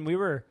really good, and we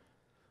were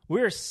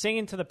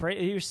singing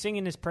he was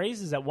singing his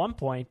praises at one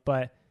point.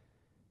 But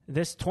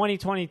this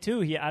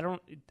 2022, I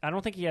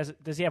don't think he has.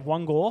 Does he have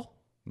one goal?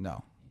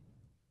 No.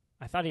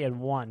 I thought he had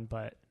one,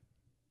 but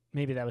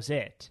maybe that was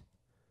it.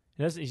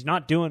 He's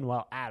not doing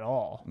well at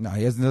all. No,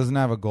 he doesn't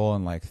have a goal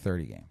in like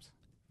 30 games.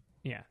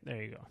 Yeah,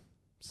 there you go.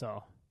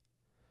 So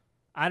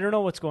I don't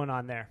know what's going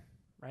on there,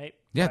 right?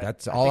 Yeah, but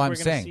that's all I'm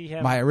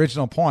saying. My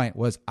original point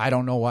was I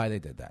don't know why they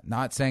did that.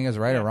 Not saying it's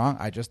right or wrong.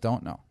 I just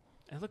don't know.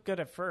 It looked good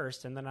at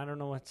first, and then I don't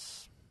know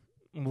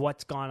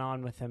what's gone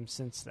on with him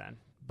since then.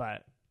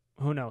 But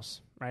who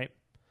knows, right?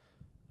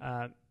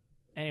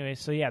 Anyway,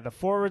 so yeah, the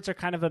forwards are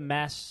kind of a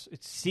mess.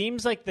 It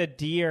seems like the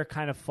D are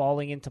kind of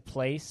falling into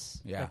place.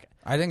 Yeah, like,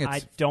 I think it's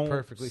I don't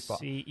perfectly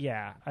see.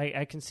 Yeah,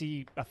 I can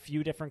see a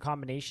few different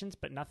combinations,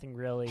 but nothing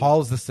really.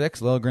 Hall's the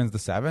 6, Liljegren's the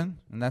 7,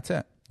 and that's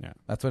it. Yeah,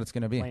 that's what it's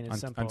going to be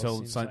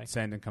until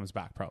Sandin comes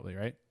back, probably,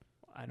 right?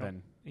 I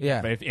don't.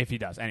 Yeah, but if he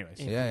does, anyways.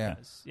 If he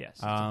does, yes,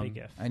 it's a big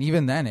if. And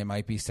even then, it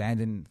might be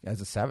Sandin as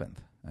a 7th,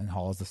 and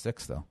Hall as the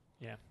 6th, though.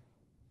 Yeah,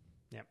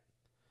 yeah.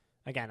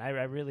 Again, I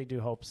really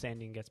do hope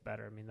Sandin gets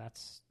better. I mean,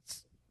 it's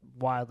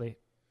wildly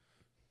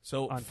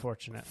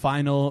unfortunate.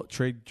 Final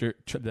trade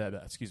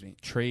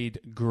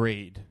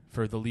grade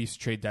for the Leafs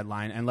trade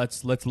deadline, and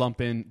let's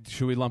lump in.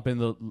 Should we lump in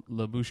the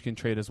Lyubushkin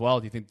trade as well?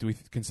 Do we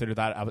consider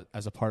that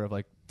as a part of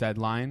like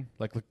deadline?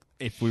 Like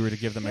if we were to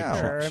give them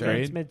a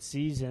trade, it's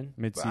mid-season.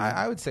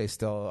 I would say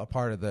still a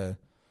part of the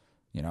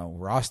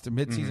roster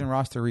mid-season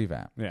roster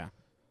revamp. Yeah.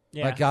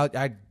 Like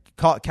I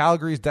call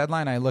Calgary's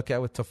deadline. I look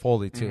at with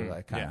Toffoli too,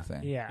 like kind of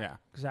thing. Yeah,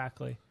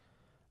 exactly.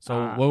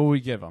 So what will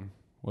we give them?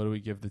 What do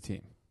we give the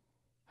team?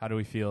 How do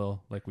we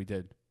feel like we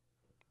did?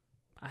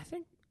 I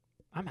think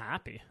I'm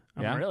happy.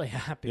 I'm really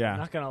happy. Yeah. I'm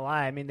not going to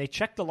lie. I mean, they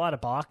checked a lot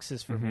of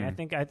boxes for me. I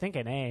think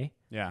an A.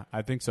 Yeah,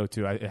 I think so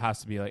too. It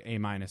has to be like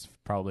A-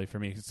 probably for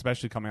me,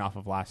 especially coming off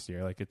of last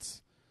year. Like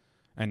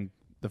and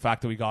the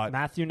fact that we got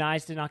Matthew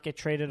Nyes did not get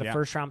traded. A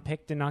first round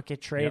pick did not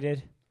get traded.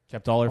 Yep.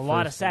 Kept all our a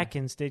lot of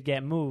seconds did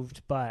get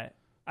moved, but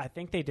I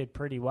think they did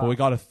pretty well. But we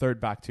got a third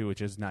back too,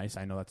 which is nice.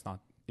 I know that's not,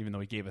 even though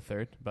we gave a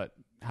third, but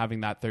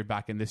having that third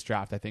back in this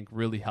draft, I think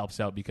really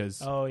helps out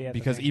because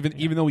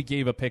even though we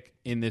gave a pick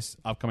in this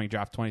upcoming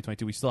draft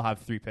 2022, we still have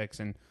 3 picks,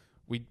 and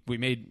we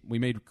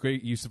made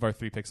great use of our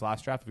 3 picks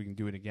last draft. If we can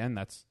do it again,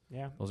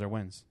 those are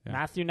wins. Yeah.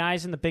 Matthew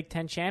Nyes in the Big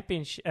Ten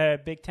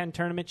Big Ten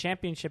tournament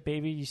championship,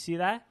 baby. You see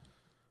that?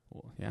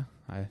 Well, yeah,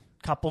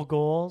 couple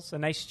goals, a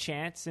nice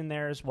chance in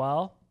there as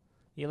well.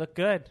 You look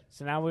good.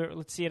 So now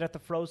let's see it at the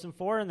Frozen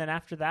Four, and then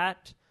after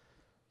that,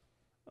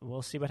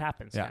 we'll see what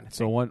happens. Yeah.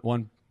 So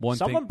one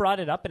someone brought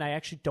it up, and I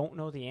actually don't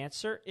know the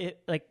answer.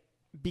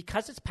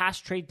 Because it's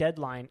past trade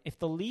deadline, if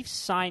the Leafs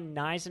sign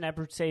Nyes and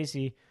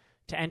Abruzzese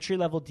to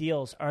entry-level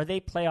deals, are they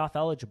playoff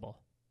eligible?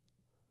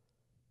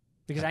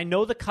 Because I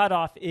know the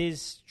cutoff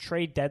is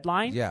trade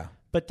deadline. Yeah.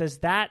 But does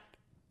that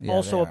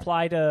also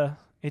apply to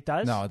 – it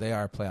does? No, they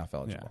are playoff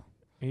eligible.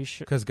 Yeah. Are you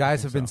sure? Because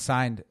guys have been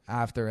signed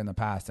after in the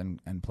past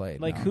and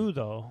played. Like who,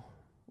 though?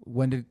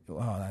 When did –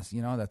 that's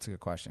a good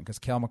question. Because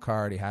Cale Makar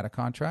already had a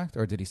contract,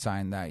 or did he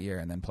sign that year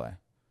and then play?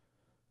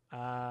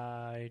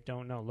 I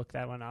don't know. Look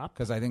that one up.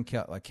 Because I think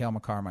Cale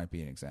Makar might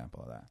be an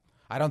example of that.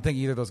 I don't think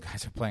either of those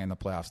guys are playing in the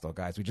playoffs, though,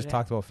 guys. We just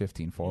talked about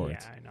 15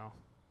 forwards. Yeah, I know.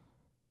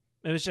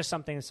 It was just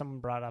something that someone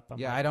brought up.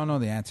 I don't know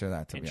the answer to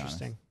that, to be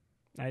honest. Interesting.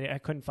 I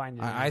couldn't find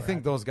it. I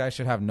think those guys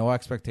should have no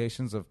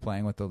expectations of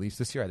playing with the Leafs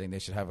this year. I think they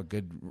should have a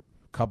good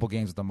couple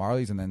games with the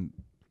Marlies and then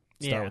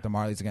start with the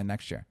Marlies again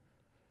next year.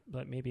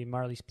 But maybe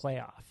Marlies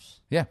playoffs.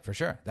 Yeah, for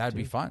sure. That'd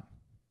be fun.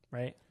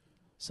 Right?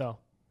 So,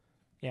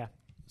 yeah.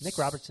 Nick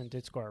Robertson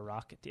did score a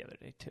rocket the other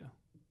day, too.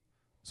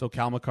 So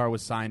Cale Makar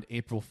was signed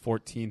April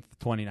 14th,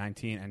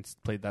 2019, and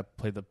played the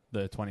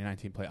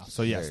 2019 playoffs.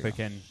 So yes, they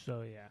can.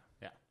 So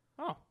yeah.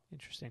 Oh,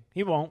 interesting.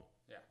 He won't.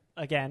 Yeah.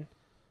 Again,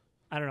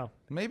 I don't know.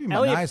 Maybe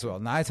Nyes will.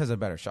 Nyes has a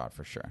better shot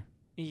for sure.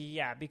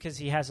 Yeah, because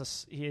he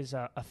is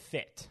a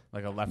fit,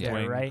 like a left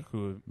wing, right?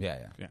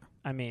 Yeah.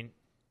 I mean,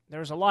 there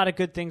was a lot of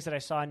good things that I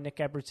saw in Nick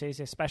Abruzzese,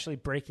 especially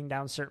breaking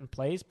down certain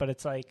plays. But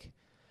it's like,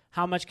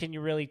 how much can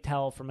you really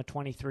tell from a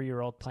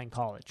 23-year-old playing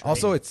college? Right?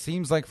 Also, it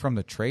seems like from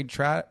the trade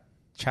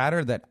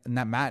chatter that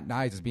Matt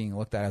Nyes is being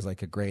looked at as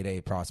like a grade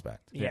A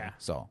prospect. Yeah.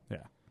 So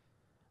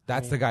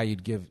that's the guy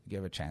you'd give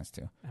a chance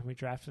to. And we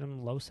drafted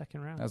him low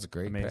second round. That was a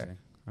great pick.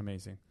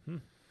 Amazing.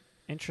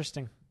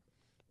 Interesting.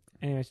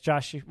 Anyways,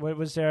 Josh, what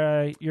was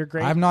your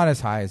grade? I'm not as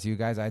high as you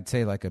guys. I'd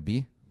say like a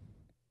B.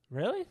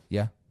 Really?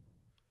 Yeah.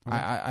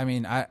 I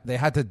mean, they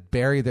had to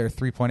bury their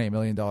 $3.8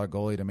 million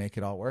goalie to make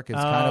it all work. It's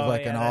kind of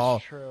like an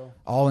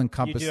all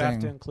encompassing. You do have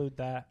to include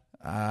that.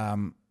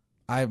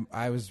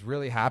 I was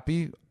really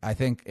happy. I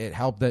think it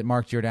helped that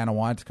Mark Giordano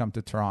wanted to come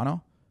to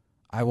Toronto.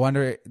 I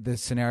wonder the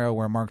scenario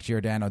where Mark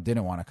Giordano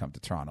didn't want to come to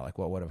Toronto, like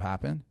what would have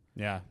happened.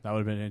 Yeah, that would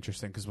have been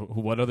interesting because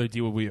what other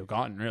deal would we have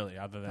gotten really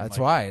other than that's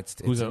why it's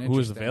who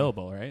was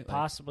available, right?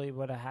 Possibly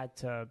would have had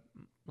to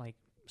like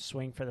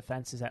swing for the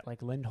fences at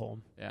like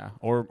Lindholm. Yeah,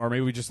 or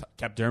maybe we just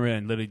kept Dermott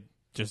and literally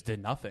just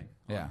did nothing.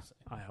 Yeah. Honestly.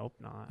 I hope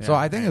not. So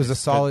I think it was a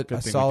solid good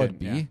thing we solid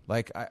didn't, B. yeah.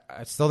 Like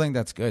I still think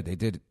that's good. They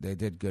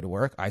did good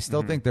work. I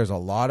still think there's a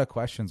lot of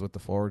questions with the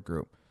forward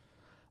group.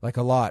 Like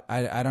a lot.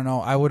 I don't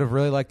know. I would have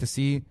really liked to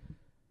see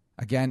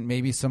again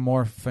maybe some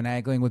more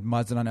finagling with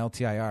Muzzin on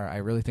LTIR. I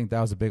really think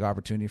that was a big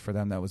opportunity for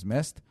them that was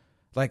missed.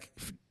 Like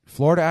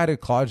Florida added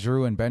Claude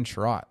Giroux and Ben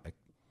Sherratt. Like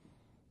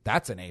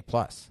that's an A+,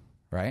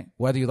 right?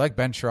 Whether you like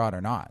Ben Sherratt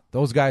or not.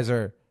 Those guys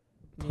are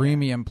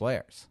premium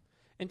players.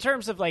 In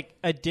terms of like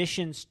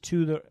additions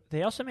to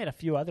they also made a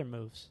few other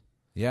moves,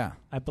 Yeah.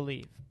 I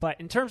believe. But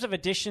in terms of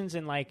additions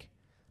and like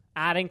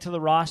adding to the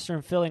roster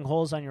and filling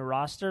holes on your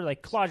roster,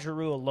 like Claude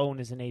Giroux alone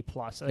is an A+.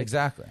 Like,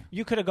 Exactly.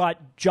 You could have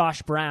got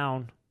Josh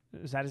Brown.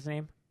 Is that his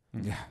name?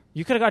 Yeah.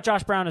 You could have got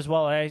Josh Brown as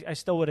well. I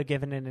still would have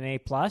given it an A+.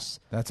 That's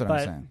what but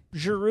I'm saying.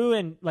 Giroux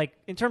and like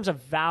in terms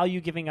of value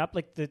giving up,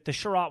 like the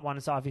Sherratt one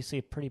is obviously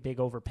a pretty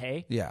big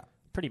overpay. Yeah.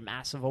 Pretty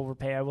massive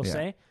overpay, I will Yeah.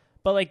 say.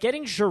 But like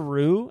getting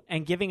Giroux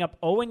and giving up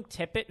Owen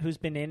Tippett, who's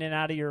been in and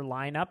out of your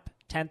lineup,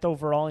 10th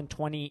overall in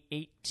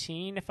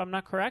 2018, if I'm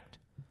not correct.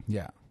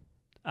 Yeah.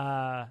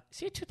 Is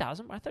he a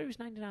 2000? I thought he was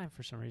 99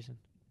 for some reason.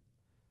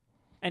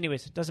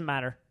 Anyways, it doesn't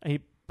matter.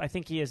 I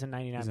think he is a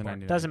 99. He's a born.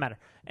 99. Doesn't matter.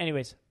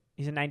 Anyways,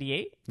 he's a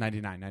 98?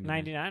 99.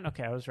 99?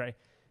 Okay, I was right.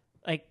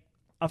 Like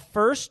a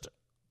first,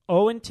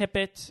 Owen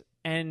Tippett,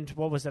 and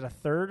what was it, a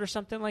third or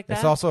something like that?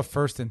 It's also a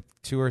first in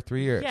 2 or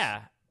 3 years.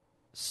 Yeah.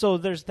 So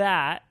there's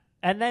that.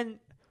 And then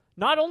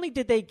not only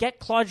did they get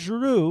Claude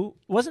Giroux,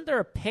 wasn't there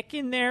a pick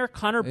in there,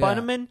 Connor Yeah.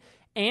 Bunneman,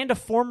 and a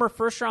former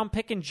first-round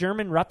pick in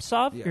German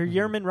Rupsov, or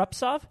Yerman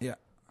Rupsov? Yeah.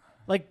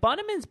 Like,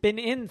 Bunneman's been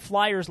in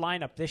Flyers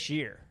lineup this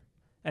year.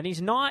 And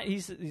he's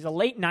a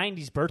late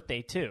 90s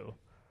birthday, too,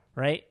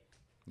 right?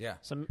 Yeah.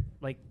 So,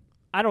 like,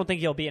 I don't think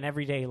he'll be an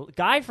everyday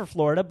guy for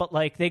Florida, but,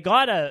 like, they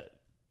got a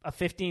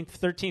 15th,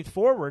 13th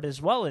forward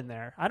as well in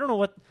there. I don't know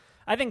what...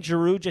 I think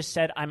Giroux just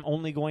said, I'm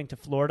only going to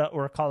Florida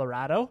or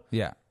Colorado.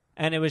 Yeah.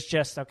 And it was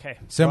just, okay.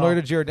 Similar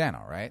well, to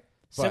Giordano, right?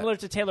 Similar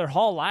to Taylor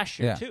Hall last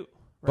year, Yeah. too.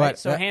 But Right?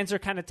 So that- hands are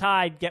kind of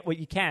tied. Get what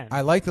you can.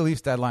 I like the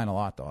Leafs deadline a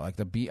lot, though. Like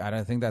I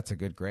don't think that's a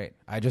good grade.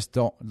 I just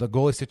don't. The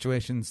goalie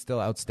situation's still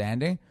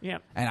outstanding. Yeah.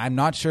 And I'm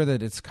not sure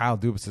that it's Kyle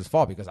Dubas'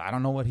 fault because I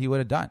don't know what he would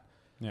have done.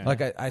 Yeah.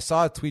 Like I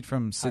saw a tweet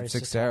from Sid Ari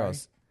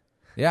Sixeros.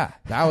 Yeah,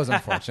 that was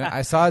unfortunate.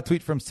 I saw a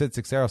tweet from Sid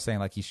Sixeros saying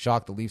like he's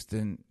shocked the Leafs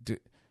didn't do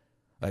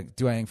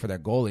anything for their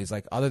goalies.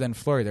 Like other than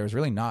Fleury, there was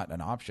really not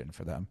an option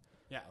for them.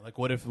 Yeah, like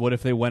what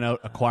if they went out,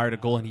 acquired a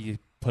goal, and he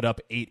put up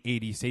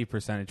 880 save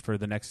percentage for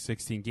the next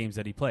 16 games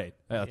that he played?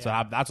 That's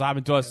what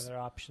happened to us. Other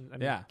options. I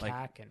mean, Yeah, like,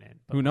 Kakinen,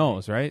 but Who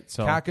knows, right?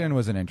 So Kakinen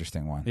was an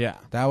interesting one. Yeah.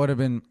 that would have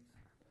been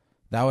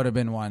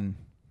one.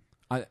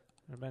 Would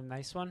have been a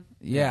nice one.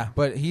 Yeah,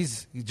 but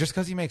he's just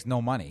because he makes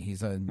no money.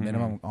 He's a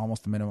minimum,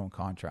 almost a minimum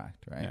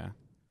contract, right?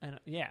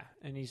 yeah.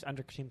 And he's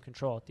under team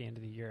control at the end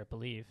of the year, I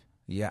believe.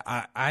 Yeah,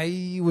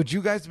 I would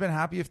you guys have been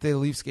happy if the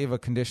Leafs gave a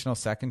conditional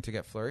second to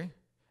get Fleury,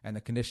 and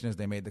the condition is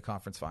they made the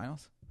conference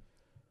finals,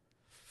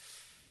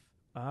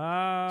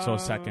 So a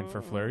second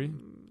for Fleury.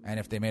 and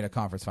if they made a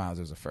conference finals,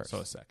 it was a first. So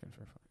a second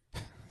for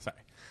Fleury.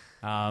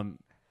 Sorry.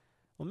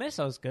 Well,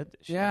 Minnesota's good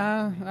this year.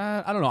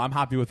 Yeah, I don't know. I'm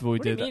happy with what we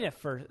What do you did. mean at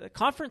first?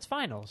 Conference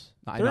finals.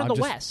 I They're know, in I'm the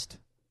just- West.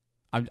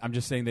 I'm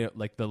just saying that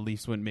like the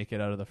Leafs wouldn't make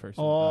it out of the first.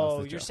 Oh,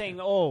 the you're joke. saying,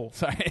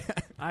 Sorry.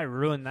 I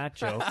ruined that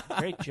joke.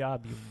 Great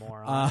job, you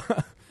moron.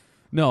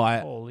 No,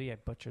 Holy, I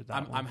butchered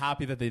that one. I'm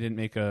happy that they didn't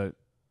make a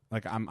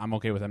like. I'm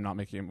okay with them not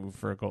making a move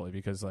for a goalie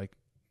because like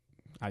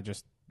I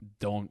just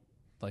don't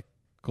like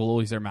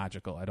goalies are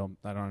magical. I don't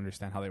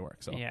understand how they work.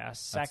 So Yeah,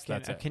 second,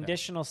 that's a it, yeah.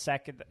 conditional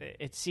second.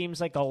 It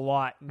seems like a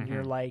lot, and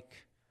you're like,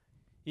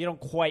 you don't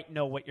quite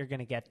know what you're going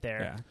to get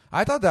there. yeah.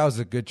 I thought that was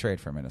a good trade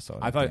for Minnesota.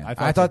 I thought- Dan.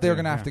 I thought so they were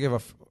too, going to have yeah. to give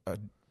a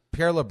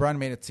Pierre LeBrun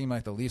made it seem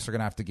like the Leafs are going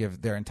to have to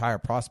give their entire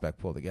prospect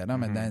pool to get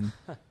him, and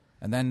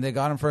then they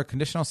got him for a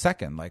conditional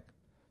second. Like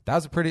that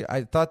was a pretty.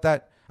 I thought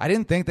that I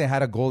didn't think they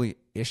had a goalie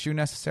issue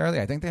necessarily.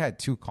 I think they had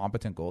two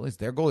competent goalies.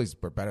 Their goalies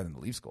were better than the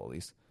Leafs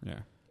goalies. Yeah.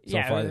 So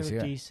Yeah, far they this were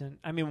year. decent.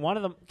 I mean, one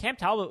of them, Cam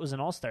Talbot, was an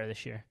all-star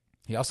this year.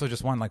 He also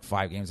just won like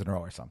 5 games in a row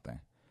or something.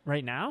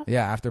 Right now?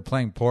 Yeah, after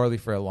playing poorly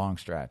for a long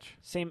stretch.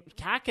 Same.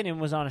 Kakinen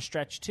was on a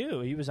stretch,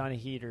 too. He was on a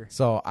heater.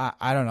 So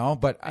I don't know,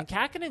 but And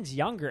Kakinen's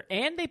younger,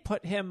 and they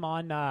put him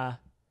on,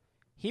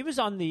 he was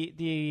on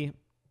the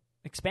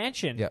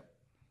expansion. Yep.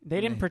 They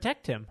didn't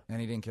protect him.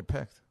 and he didn't get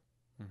picked.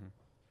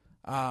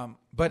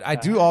 But I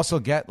do also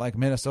get like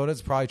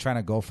Minnesota's probably trying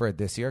to go for it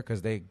this year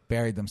because they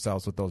buried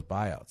themselves with those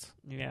buyouts.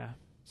 Yeah.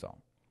 So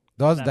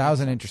that was That an makes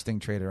sense. interesting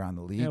trade around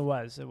the league. It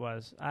was.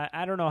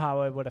 I don't know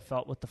how I would have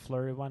felt with the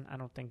Fleury one. I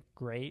don't think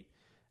great.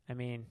 I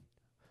mean,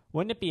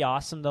 wouldn't it be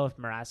awesome, though, if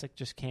Mrazek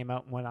just came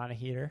out and went on a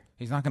heater?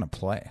 He's not going to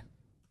play.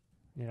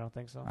 You don't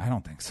think so? I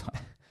don't think so.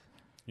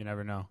 You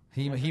never know.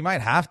 He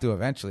might have to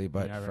eventually, You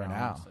but never for know,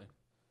 now,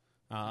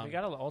 honestly. We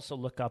got to also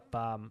look up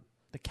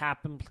the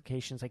cap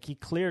implications. Like, he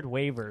cleared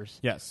waivers.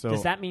 Yes. So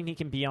Does that mean he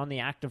can be on the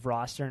active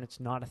roster and it's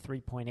not a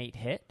 3.8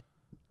 hit?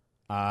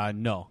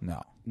 no.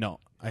 no.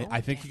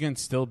 I think he can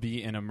still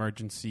be an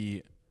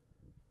emergency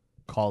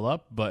call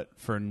up, but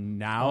for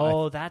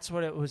now, that's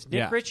what it was.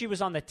 Nick Ritchie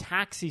was on the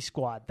taxi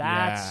squad.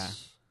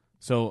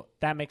 So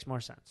that makes more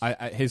sense.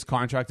 His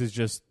contract is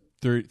just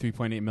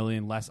 $3.8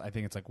 million less. I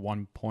think it's like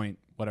 1 point,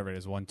 whatever it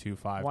is,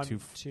 125,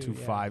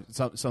 225,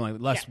 something like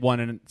less 1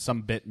 and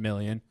some bit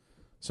million.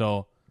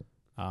 So,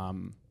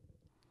 you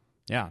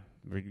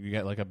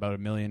get like about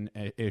 $1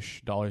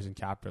 million-ish in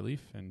cap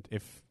relief. And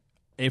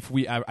if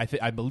we,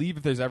 I believe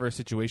if there's ever a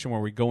situation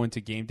where we go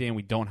into game day and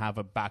we don't have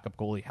a backup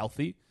goalie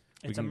healthy,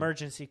 it's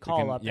emergency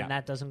call up, and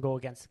that doesn't go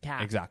against the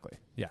cap. Exactly.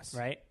 Yes.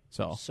 Right.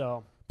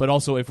 So. But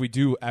also, if we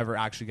do ever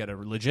actually get a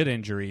legit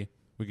injury,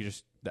 we could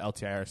just the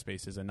LTIR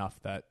space is enough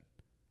that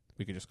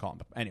we could just call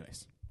him.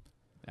 Anyways.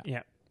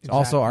 Yeah. Exactly.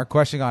 Also, our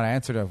question got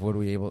answered of would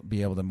we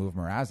be able to move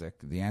Mrazek?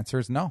 The answer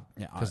is no,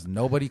 because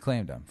nobody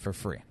claimed him for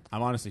free.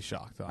 I'm honestly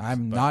shocked.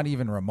 I'm not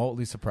even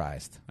remotely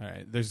surprised. All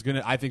right,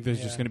 I think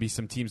there's just gonna be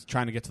some teams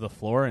trying to get to the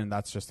floor, and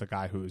that's just a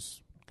guy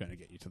who's gonna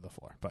get you to the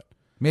floor. But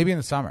maybe in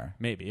the summer.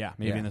 Maybe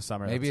in the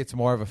summer. Maybe it's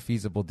more of a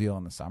feasible deal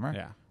in the summer.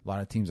 Yeah, a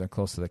lot of teams are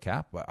close to the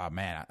cap, but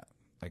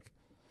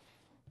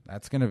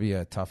that's gonna be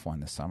a tough one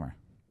this summer.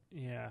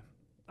 Yeah,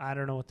 I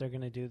don't know what they're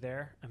gonna do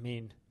there. I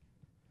mean,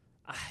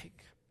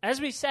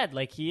 as we said,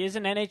 he is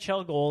an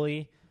NHL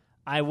goalie.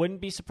 I wouldn't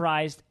be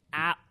surprised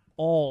at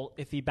all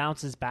if he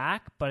bounces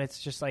back, but it's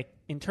just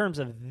in terms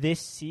of this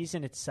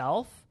season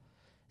itself,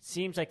 it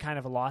seems like kind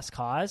of a lost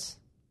cause,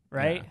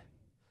 right?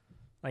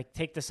 Yeah.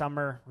 Take the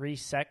summer,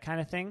 reset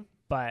kind of thing,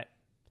 but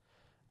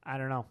I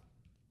don't know,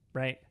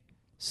 right?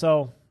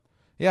 So.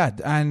 Yeah,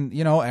 and,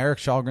 Eric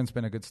Källgren's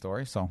been a good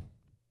story, so.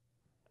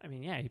 I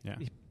mean,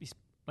 he's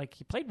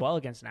he played well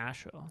against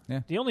Nashville.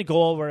 Yeah. The only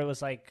goal where it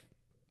was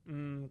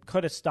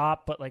could have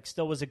stopped, but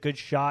still was a good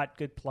shot,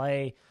 good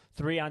play.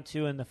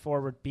 3-on-2 and the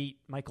forward beat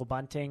Michael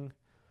Bunting.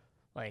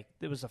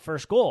 It was the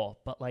first goal,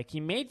 but he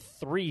made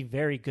 3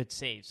 very good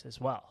saves as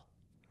well.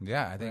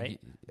 Yeah, I think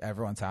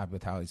everyone's happy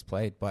with how he's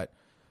played. But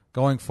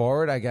going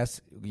forward, I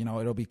guess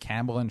it'll be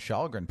Campbell and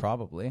Källgren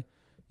probably.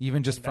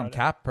 Even just from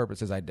cap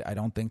purposes, I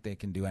don't think they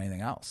can do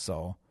anything else.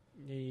 So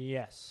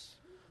yes,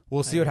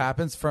 we'll see what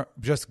happens from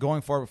just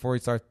going forward before we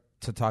start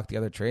to talk the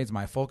other trades.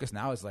 My focus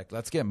now is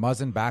let's get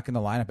Muzzin back in the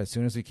lineup as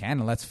soon as we can,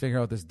 and let's figure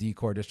out this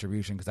decor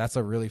distribution, because that's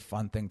a really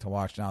fun thing to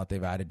watch now that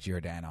they've added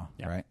Giordano,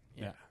 right?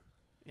 Yeah.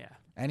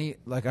 Any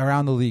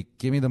around the league,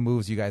 give me the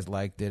moves you guys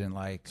didn't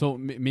like. So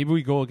maybe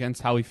we go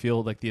against how we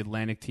feel the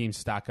Atlantic teams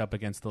stack up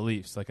against the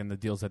Leafs, in the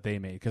deals that they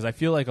made, because I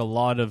feel a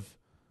lot of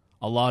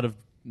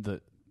the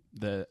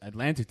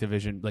Atlantic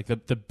division,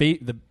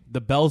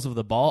 the bells of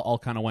the ball all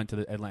kind of went to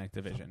the Atlantic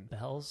division. The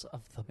bells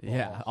of the ball.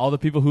 Yeah,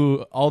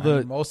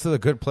 most of the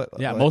good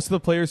most of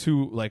the players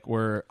who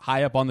were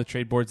high up on the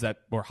trade boards that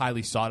were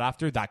highly sought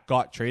after that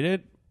got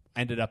traded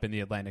ended up in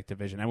the Atlantic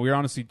division. And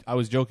I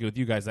was joking with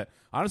you guys that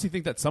I honestly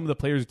think that some of the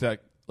players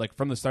that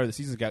from the start of the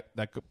season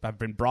that have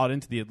been brought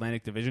into the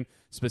Atlantic division,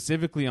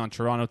 specifically on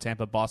Toronto,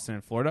 Tampa, Boston,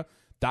 and Florida,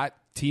 that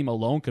team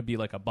alone could be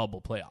a bubble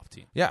playoff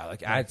team. Yeah,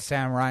 add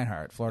Sam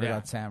Reinhart. Florida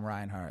got Sam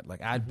Reinhart.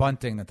 Add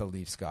Bunting that the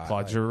Leafs got.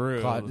 Claude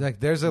Giroux.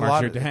 There's a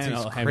lot of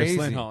it's crazy.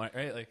 Lindholm,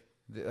 right?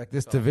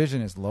 This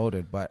division is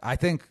loaded. But I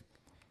think,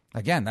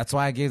 again, that's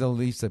why I gave the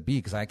Leafs a B,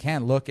 because I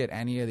can't look at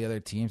any of the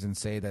other teams and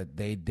say that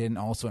they didn't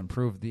also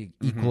improve the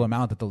equal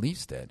amount that the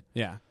Leafs did.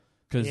 Yeah.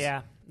 Because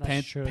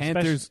that's true.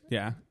 Panthers,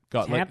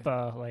 got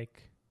Tampa,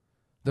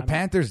 the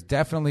Panthers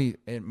definitely,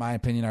 in my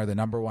opinion, are the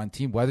number one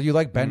team. Whether you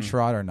like Ben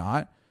Sherrod or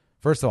not,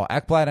 first of all,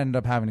 Ekblad ended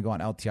up having to go on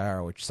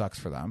LTIR, which sucks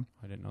for them.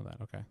 I didn't know that.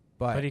 Okay.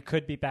 But he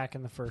could be back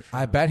in the first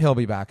round. I bet he'll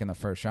be back in the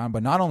first round.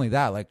 But not only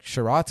that,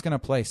 Sherrod's going to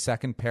play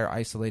second pair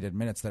isolated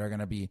minutes that are going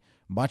to be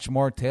much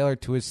more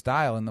tailored to his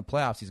style in the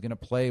playoffs. He's going to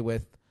play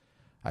with,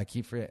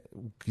 he's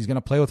going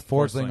to play with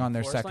Forsling on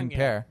their second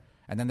pair.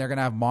 And then they're going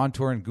to have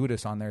Montour and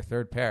Gudas on their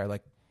third pair.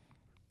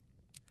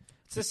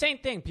 It's the same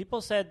thing. People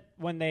said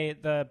when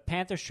the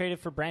Panthers traded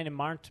for Brandon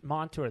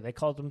Montour, they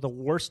called him the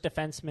worst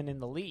defenseman in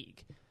the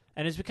league.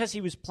 And it's because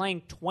he was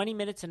playing 20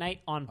 minutes a night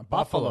on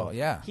Buffalo.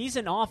 Yeah. He's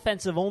an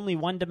offensive-only,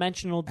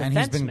 one-dimensional defenseman. And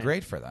he's been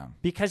great for them.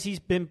 Because he's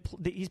been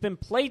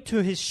played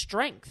to his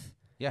strength.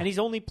 Yeah. And he's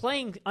only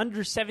playing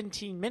under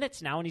 17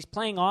 minutes now, and he's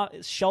playing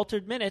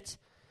sheltered minutes,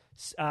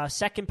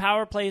 second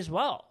power play as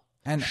well.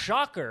 And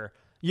shocker.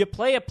 You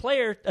play a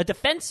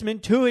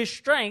defenseman to his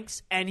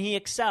strengths, and he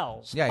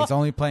excels. Yeah, he's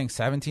only playing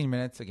 17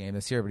 minutes a game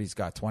this year, but he's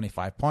got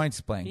 25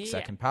 points, playing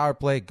second power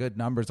play, good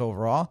numbers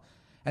overall.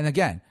 And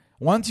again,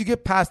 once you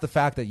get past the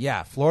fact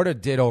that, Florida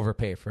did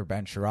overpay for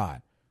Ben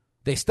Sherrod,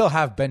 they still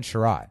have Ben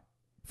Sherrod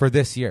for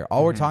this year.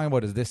 All we're talking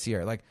about is this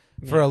year.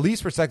 For a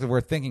Leafs perspective,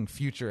 we're thinking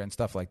future and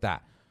stuff like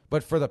that.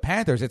 But for the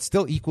Panthers, it's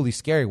still equally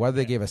scary whether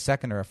they gave a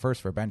second or a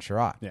first for Ben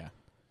Sherrod. Yeah.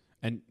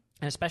 And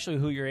especially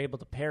who you're able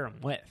to pair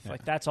him with.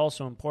 That's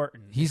also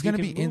important. He's going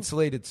to be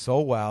insulated so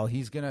well.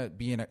 He's going to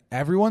be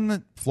everyone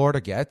that Florida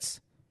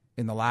gets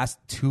in the last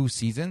 2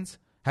 seasons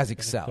has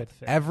excelled.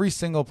 Every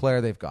single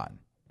player they've gotten.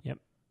 Yep.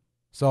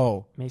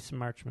 So Mason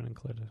Marchment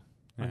included,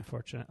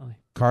 unfortunately.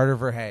 Carter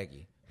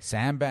Verhaeghe,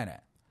 Sam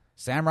Bennett.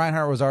 Sam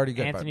Reinhart was already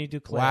good. Anthony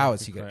Duclair. Wow,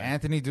 is he good?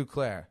 Anthony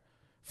Duclair.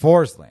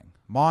 Forsling.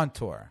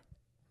 Montour.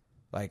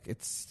 Like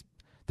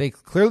they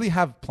clearly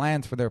have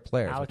plans for their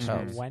players. Alex which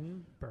helps.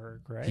 Wenberg,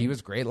 right? He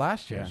was great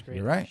last year. He was great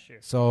You're right. last year.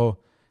 So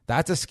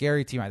that's a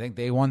scary team. I think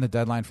they won the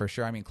deadline for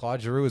sure. I mean,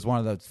 Claude Giroux is one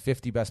of the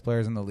 50 best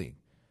players in the league.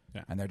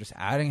 Yeah. And they're just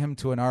adding him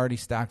to an already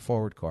stacked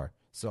forward core.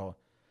 So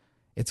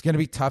it's going to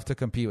be tough to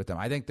compete with them.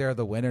 I think they're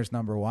the winners,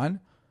 number one.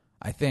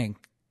 I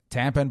think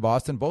Tampa and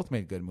Boston both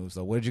made good moves,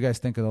 though. What did you guys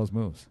think of those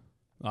moves?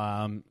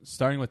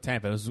 Starting with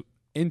Tampa, it was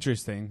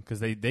interesting because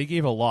they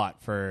gave a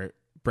lot for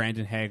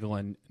Brandon Hagel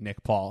and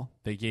Nick Paul.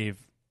 They gave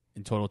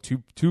in total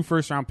two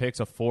first-round picks,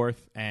 a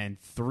fourth, and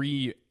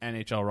 3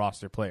 NHL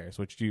roster players,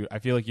 which I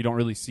feel like you don't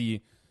really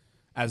see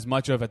as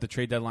much of at the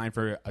trade deadline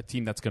for a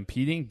team that's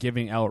competing,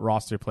 giving out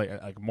roster play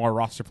like more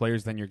roster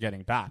players than you're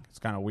getting back. It's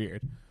kind of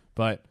weird,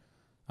 but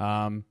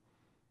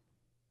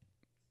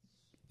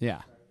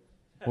yeah.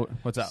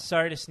 What's up?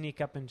 Sorry to sneak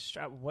up and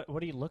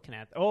what are you looking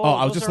at? Oh,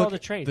 I was those just are all looking the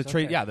trades. The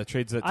trade, Okay. yeah, the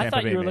trades that Tampa I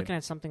thought Bay you were made. looking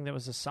at something that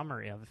was a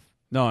summary of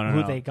no,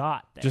 who no. they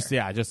got there.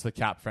 Just the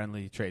cap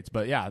friendly trades.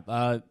 But yeah,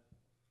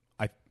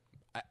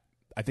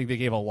 I think they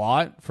gave a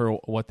lot for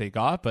what they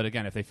got. But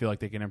again, if they feel like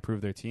they can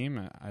improve their team,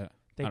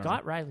 They I don't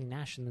got know. Riley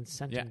Nash and then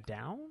sent him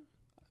down?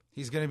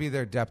 He's going to be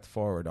their depth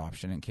forward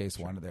option in case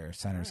one of their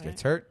centers All right.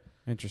 gets hurt.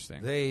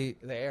 Interesting.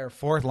 Their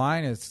fourth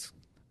line is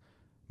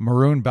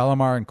Maroon,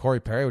 Bellemare, and Corey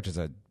Perry, which is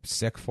a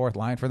sick fourth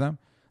line for them.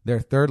 Their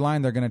third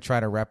line, they're going to try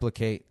to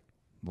replicate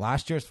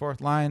last year's fourth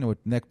line with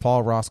Nick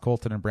Paul, Ross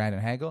Colton, and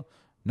Brandon Hagel.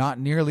 Not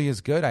nearly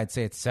as good. I'd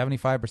say it's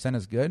 75%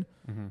 as good.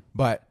 Mm-hmm.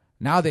 But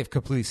now they've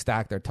completely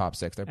stacked their top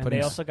six. They're And putting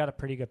they also got a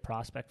pretty good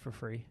prospect for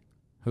free.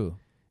 who?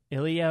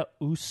 Ilya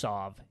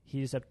Usov.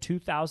 He's a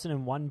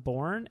 2001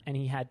 born, and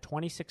he had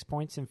 26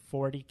 points in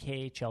 40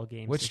 KHL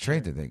games. Which this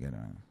trade year. did they get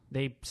on?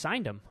 They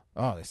signed him.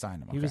 Oh, they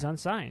signed him. He Okay. was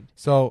unsigned.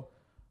 So,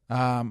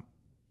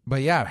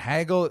 but yeah,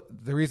 Hagel,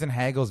 the reason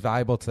Hagel's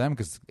valuable to them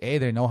because A,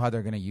 they know how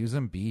they're going to use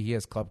him. B, he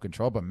has club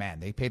control. But man,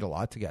 they paid a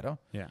lot to get him.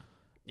 Yeah.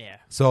 Yeah.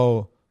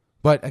 So,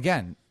 but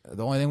again,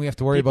 the only thing we have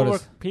to worry about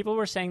is People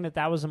were saying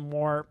that was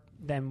more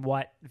than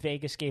what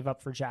Vegas gave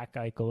up for Jack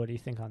Eichel. What do you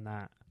think on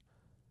that?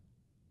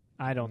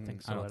 I don't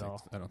think so at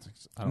all. I don't think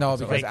so. no, think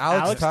so. because Like,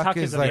 Alex Tuck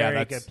is a like very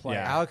that's- good player.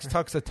 yeah. Alex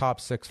Tuck's a top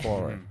 6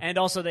 forward. And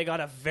also they got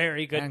a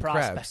very good and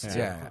prospect. Krebs, too.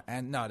 yeah.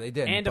 And no, they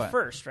didn't. And but, a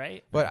first,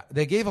 right? But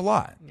they gave a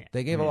lot. Yeah.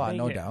 They gave a lot, They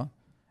no did. doubt.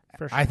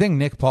 For sure. I think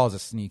Nick Paul's a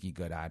sneaky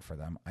good ad for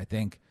them. I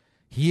think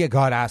he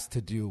got asked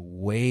to do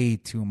way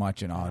too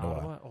much in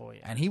Ottawa. Oh,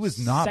 yeah. And he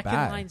was not Second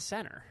bad. line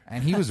center.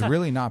 And he was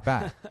really not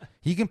bad.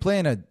 He can play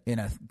in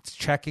a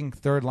checking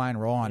third line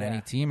role on Yeah.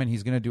 any team, and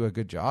he's going to do a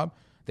good job.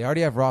 They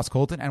already have Ross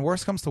Colton, and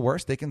worst comes to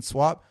worst, they can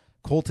swap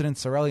Colton and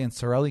Cirelli, and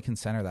Cirelli can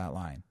center that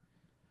line.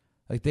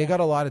 Like they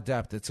got a lot of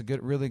depth. It's a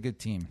really good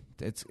team.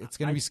 It's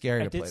going to be scary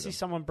I to play did see them.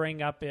 someone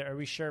bring up, are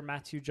we sure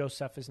Matthew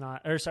Joseph is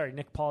not, or sorry,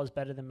 Nick Paul is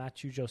better than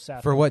Matthew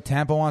Joseph? For what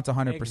Tampa wants,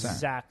 100%.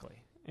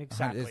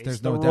 Exactly. There's It's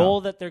the no doubt.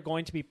 role that they're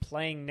going to be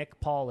playing Nick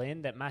Paul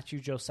in that Matthew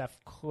Joseph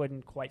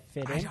couldn't quite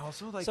fit in.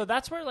 also, like- So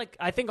that's where,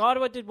 I think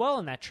Ottawa did well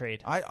in that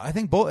trade. I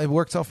think both it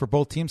works out for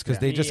both teams because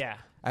they just. Yeah.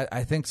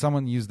 I think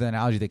someone used the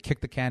analogy they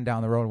kicked the can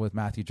down the road with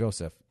Matthew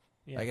Joseph.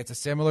 Yeah. Like it's a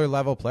similar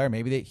level player.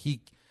 Maybe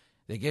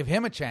they give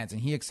him a chance and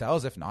he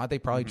excels. If not, they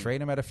probably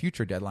trade him at a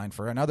future deadline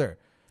for another.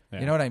 Yeah.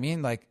 You know what I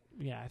mean? Like,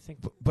 Yeah, I think.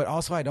 but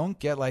also I don't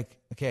get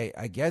okay,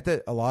 I get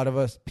that a lot of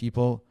us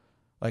people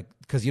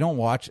because you don't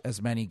watch as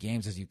many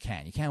games as you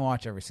can. You can't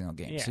watch every single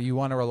game, Yeah. so you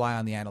want to rely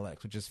on the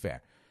analytics, which is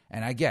fair.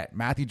 And I get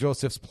Matthew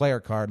Joseph's player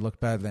card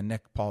looked better than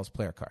Nick Paul's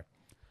player card.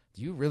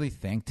 Do you really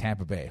think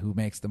Tampa Bay, who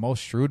makes the most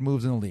shrewd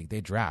moves in the league,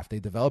 they draft, they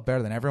develop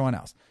better than everyone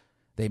else,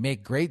 they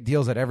make great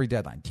deals at every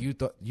deadline? Do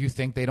you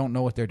think they don't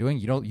know what they're doing?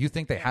 You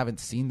think they haven't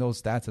seen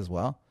those stats as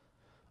well?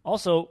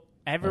 Also,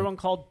 everyone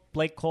called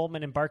Blake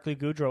Coleman and Barclay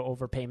Goodrow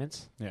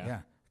overpayments.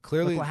 Yeah.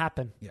 Clearly, Look what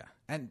happened. yeah,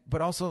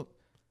 but also,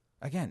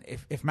 again,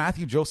 if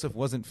Matthew Joseph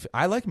wasn't,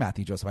 I like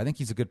Matthew Joseph. I think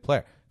he's a good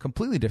player.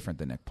 Completely different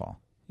than Nick Paul.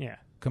 Yeah.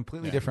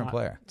 Completely different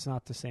player. It's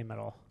not the same at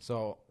all.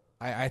 So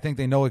I think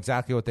they know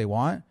exactly what they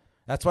want.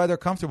 That's why they're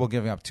comfortable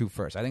giving up 2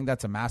 firsts. I think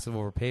that's a massive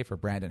overpay for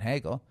Brandon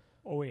Hagel,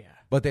 Oh, yeah.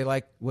 but they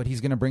like what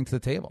he's going to bring to the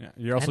table. Yeah.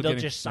 You're also And they'll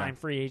getting just sign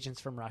free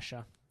agents from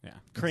Russia. Yeah.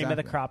 Cream of the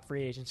Exactly. crop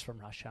free agents from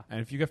Russia.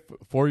 And if you get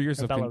 4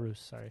 years Or of Belarus,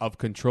 sorry. of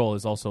control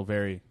is also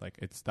very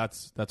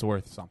that's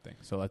worth something.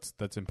 So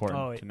that's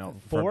important to know.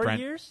 For 4 Brent-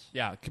 years?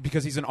 Yeah,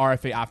 because he's an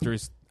RFA after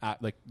his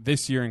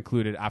this year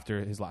included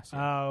after his last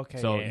year. Oh, okay.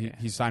 So yeah.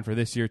 he's signed for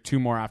this year, 2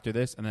 more after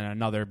this, and then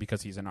another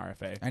because he's an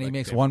RFA. And he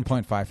makes they-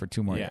 1.5 for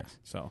 2 more Yeah. years.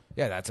 So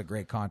Yeah, that's a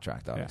great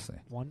contract, obviously.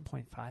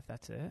 1.5,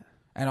 that's it?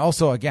 And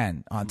also,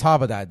 again, on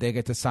top of that, they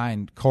get to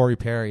sign Corey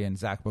Perry and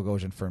Zach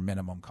Bogosian for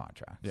minimum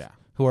contracts. Yeah.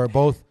 Who are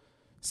both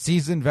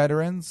seasoned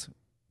veterans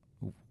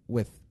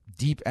with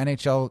deep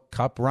NHL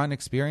Cup run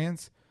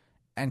experience.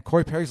 And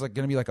Corey Perry's going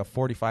to be like a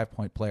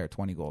 45-point player,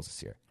 20 goals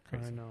this year. I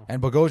don't know.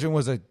 And Bogosian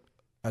was a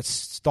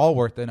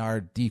stalwart in our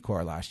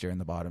decor last year in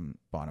the bottom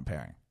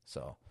pairing.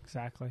 So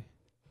Exactly.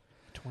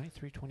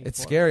 23, 24.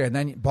 it's scary. And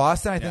then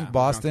Boston, I Yeah, think we're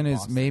Boston going is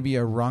to Boston. maybe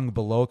a rung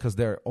below because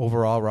their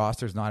overall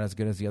roster is not as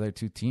good as the other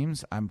 2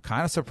 teams. I'm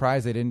kind of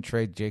surprised they didn't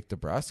trade Jake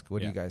DeBrusk. What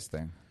do Yeah. you guys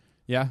think?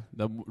 Yeah,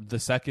 the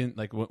second,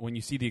 like when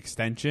you see the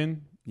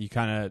extension, you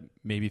kind of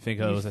maybe think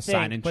it was a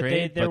sign and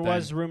trade. There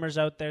was rumors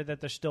out there that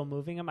they're still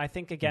moving him. I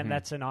think again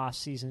that's an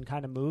off-season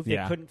kind of move.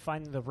 They couldn't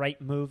find the right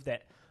move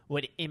that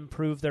would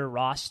improve their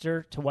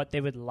roster to what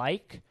they would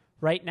like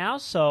right now.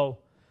 So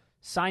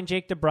sign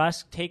Jake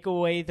DeBrusk, take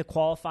away the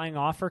qualifying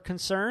offer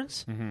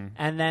concerns,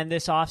 and then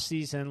this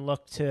offseason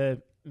look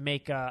to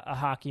make a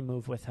hockey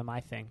move with him. I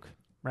think,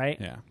 right?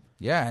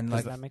 Yeah, and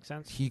does that make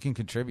sense? He can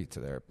contribute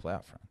to their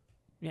playoff run.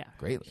 Yeah,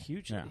 greatly,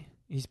 hugely.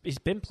 Yeah. He's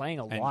been playing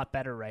a lot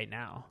better right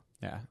now.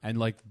 Yeah, and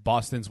like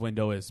Boston's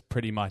window is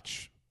pretty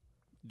much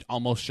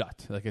almost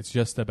shut. Like it's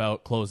just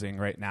about closing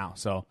right now.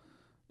 So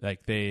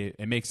like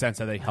it makes sense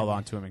that they held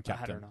on to him and kept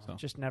him. I don't know. So.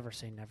 Just never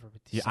say never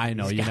with these. Yeah, I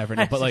know you never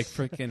know. But like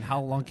freaking,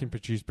 how long can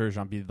Patrice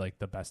Bergeron be like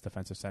the best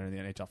defensive center in the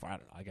NHL for? I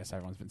don't know. I guess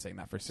everyone's been saying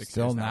that for 6 years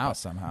Still now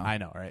somehow. I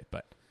know, right?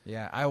 But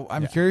yeah,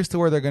 I'm curious to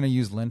where they're going to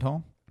use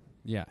Lindholm.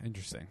 Yeah,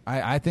 interesting.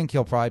 I think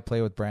he'll probably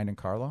play with Brandon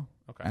Carlo.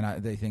 Okay.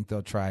 And they think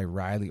they'll try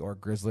Riley or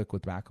Grzelcyk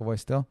with McAvoy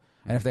still.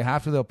 And if they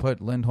have to, they'll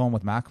put Lindholm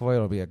with McAvoy.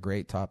 It'll be a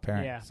great top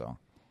pairing. Yeah. So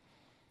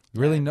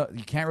really,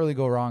 you can't really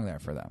go wrong there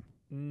for them.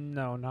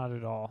 No, not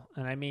at all.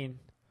 And I mean,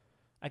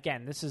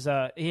 again,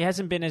 he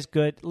hasn't been as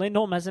good.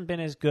 Lindholm hasn't been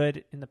as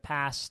good in the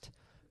past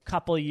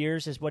couple of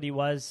years as what he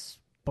was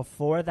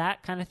before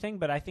that kind of thing.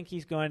 But I think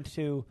he's going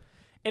to.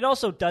 It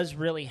also does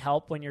really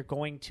help when you're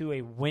going to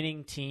a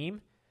winning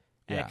team.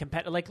 And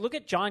like, look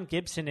at John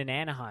Gibson in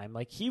Anaheim.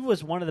 Like, he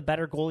was one of the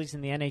better goalies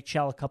in the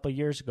NHL a couple of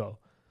years ago.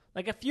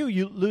 Like, a few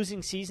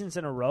losing seasons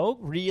in a row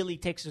really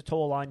takes a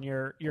toll on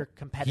your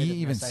competitiveness. He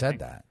even said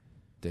that,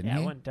 didn't he?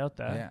 Yeah, I wouldn't doubt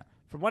that. Yeah.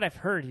 From what I've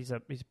heard, he's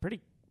a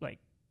pretty like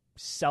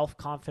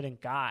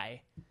self-confident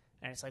guy.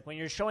 And it's like when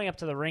you're showing up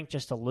to the rink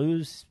just to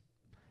lose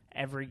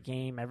every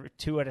game, every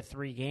 2 out of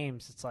 3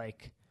 games, it's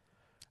like,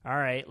 all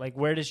right, like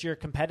where does your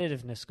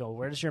competitiveness go?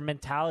 Where does your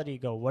mentality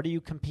go? What are you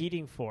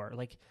competing for?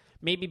 Like,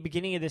 maybe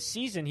beginning of this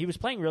season, he was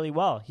playing really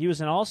well. He was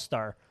an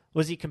all-star.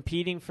 Was he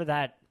competing for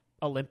that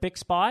Olympic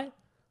spot?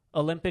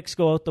 Olympics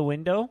go out the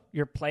window.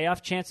 Your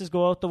playoff chances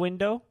go out the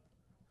window.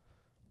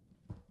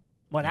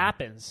 What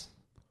happens,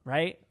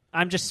 right?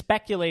 I'm just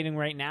speculating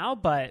right now,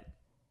 but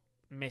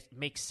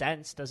makes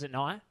sense, does it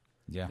not?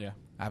 Yeah,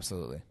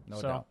 absolutely.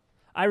 No doubt.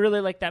 I really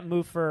like that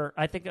move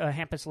I think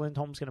Hampus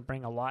Lindholm's going to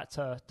bring a lot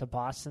to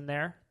Boston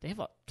there. They have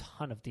a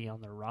ton of D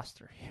on their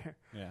roster here.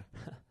 Yeah.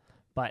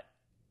 But,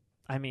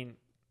 I mean,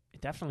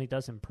 it definitely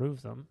does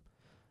improve them.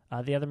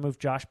 The other move,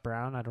 Josh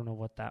Brown, I don't know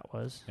what that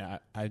was. Yeah,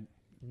 I'm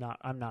not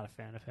a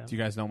fan of him. Do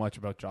you guys know much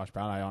about Josh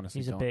Brown? I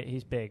honestly don't.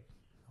 He's big.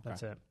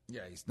 That's it.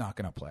 Yeah, he's not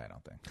going to play, I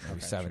don't think.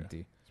 Maybe 70.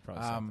 It's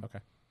probably 70. Okay.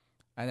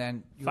 And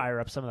then fire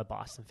up some of the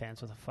Boston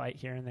fans with a fight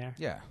here and there.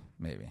 Yeah,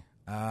 maybe.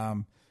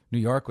 New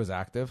York was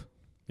active.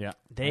 Yeah.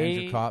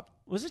 Andrew Kopp.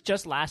 Was it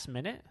just last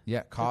minute?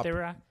 Yeah, Kopp, they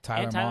were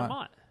Tyler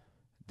Mott.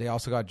 They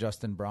also got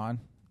Justin Braun.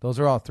 Those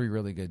are all 3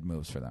 really good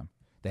moves for them.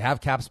 They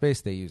have cap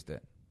space. They used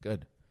it.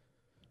 Good.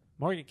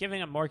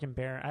 Giving up Morgan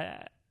Barron.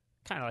 I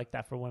kind of like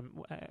that for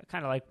one.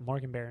 Kind of like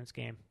Morgan Barron's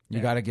game. You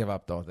got to give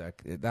up though. That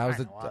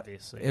was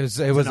obviously it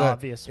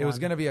was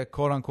going to be a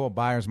quote unquote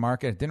buyer's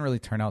market. It didn't really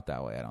turn out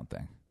that way. I don't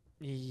think.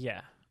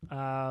 Yeah.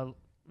 Let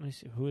me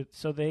see who.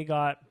 So they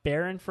got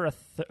Barron for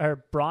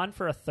Braun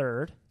for a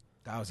third.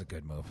 That was a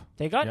good move.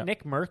 They got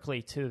Nick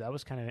Merkley too. That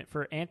was kind of it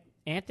for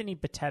Anthony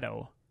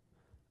Bitetto.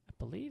 I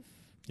believe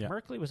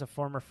Merkley was a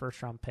former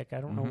first-round pick.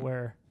 I don't know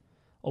where.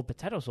 Oh,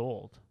 Bitetto's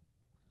old.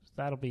 So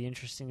that'll be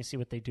interesting to see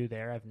what they do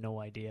there. I have no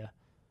idea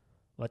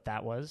what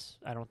that was.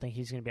 I don't think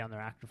he's going to be on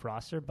their active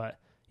roster. But,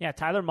 yeah,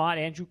 Tyler Mott,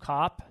 Andrew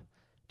Kopp.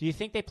 Do you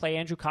think they play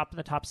Andrew Kopp in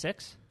the top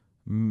 6?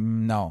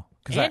 No.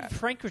 And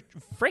Frank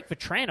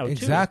Vetrano, too.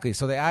 Exactly.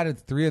 So they added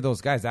 3 of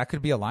those guys. That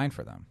could be a line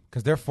for them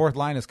because their fourth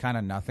line is kind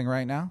of nothing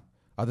right now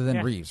other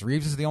than Reeves.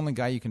 Reeves is the only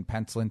guy you can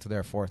pencil into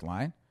their fourth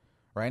line.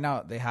 Right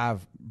now, they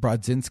have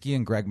Brodzinski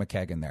and Greg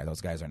McKagan there.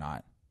 Those guys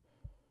are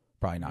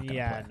probably not going to play.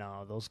 Yeah,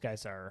 no, those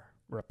guys are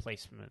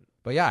replacement.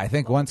 But yeah, I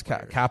think once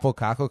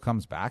Kakko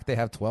comes back, they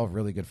have 12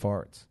 really good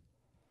forwards,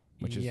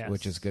 which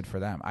is good for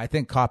them. I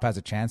think Kopp has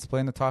a chance to play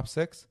in the top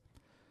 6.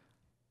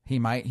 He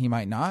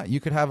might not. You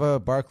could have a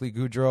Barclay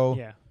Goudreau.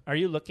 Yeah. Are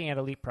you looking at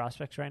elite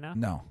prospects right now?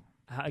 No.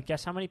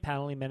 Guess how many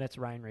penalty minutes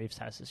Ryan Reeves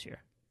has this year?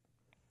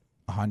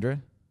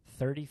 100?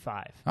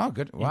 35. Oh,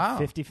 good. Wow.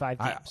 55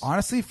 games.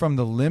 Honestly, from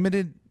the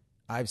limited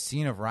I've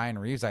seen of Ryan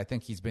Reeves, I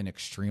think he's been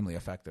extremely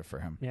effective for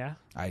him. Yeah?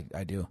 I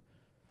do.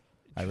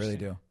 I really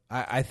do.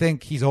 I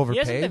think he's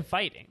overpaid. He hasn't been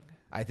fighting.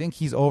 I think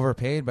he's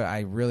overpaid, but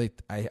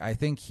I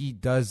think he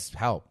does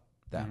help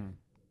them.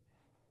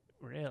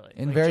 Really?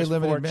 In very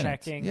limited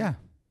minutes. Checking, yeah.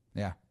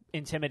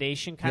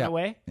 Intimidation kind of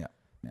way? Yeah.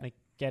 Like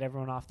get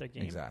everyone off their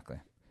game. Exactly.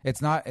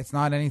 It's not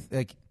anything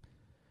like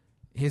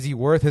is he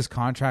worth his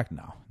contract?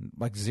 No.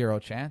 Like 0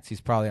 chance.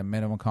 He's probably a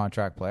minimum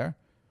contract player.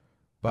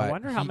 But I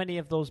wonder how many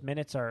of those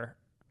minutes are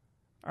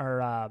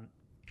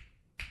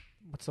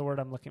what's the word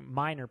I'm looking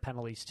minor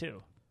penalties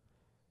too.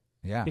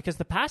 Yeah. Because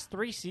the past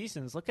 3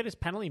 seasons, look at his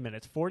penalty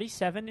minutes: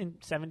 47 in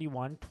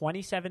 71,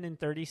 27 in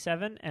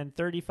 37, and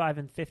 35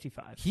 in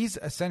 55. He's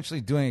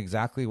essentially doing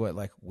exactly what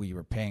like we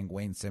were paying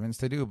Wayne Simmons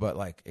to do, but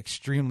like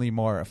extremely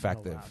more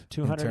effective.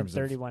 Oh, wow. in terms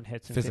of 231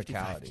 hits in 55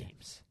 physicality.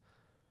 games.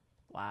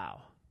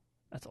 Wow.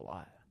 That's a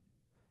lot.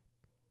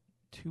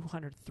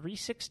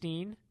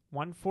 316,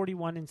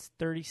 141 in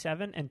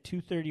 37, and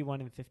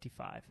 231 in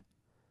 55.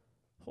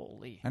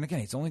 Holy. And again,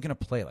 he's only going to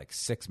play like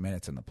 6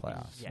 minutes in the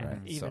playoffs. Yeah, right?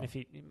 even if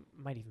he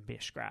might even be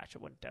a scratch, I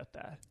wouldn't doubt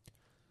that.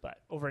 But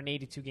over an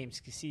 82-game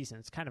season,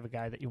 it's kind of a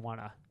guy that you want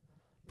to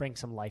bring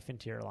some life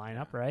into your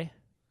lineup, right?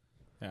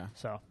 Yeah.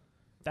 So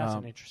that's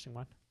an interesting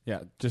one.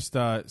 Yeah, just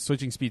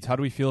switching speeds. How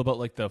do we feel about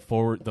like the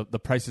forward, the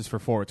prices for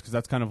forwards? Because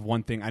that's kind of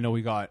one thing. I know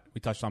we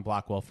touched on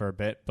Blackwell for a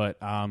bit, but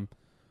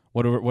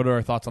what are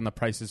our thoughts on the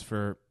prices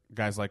for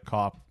guys like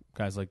Kopp,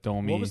 guys like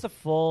Domi? What was the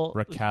full?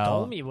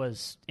 Raquel. Domi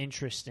was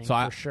interesting So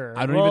for sure.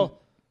 I don't even.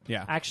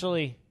 Yeah.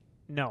 Actually,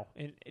 no.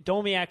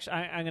 Domi, actually,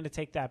 I'm going to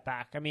take that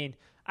back. I mean,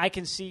 I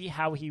can see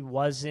how he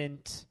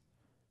wasn't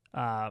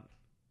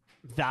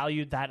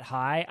valued that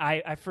high.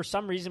 I for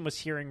some reason was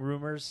hearing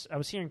rumors. I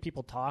was hearing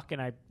people talk,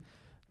 and I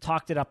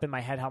talked it up in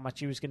my head how much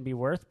he was going to be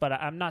worth, but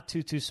I'm not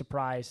too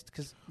surprised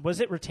because was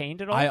it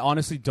retained at all? I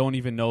honestly don't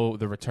even know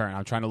the return.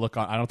 I'm trying to look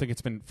on. I don't think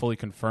it's been fully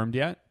confirmed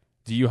yet.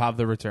 Do you have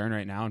the return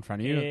right now in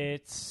front of you?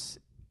 It's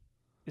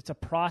a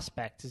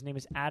prospect. His name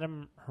is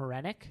Adam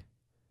Hrenek,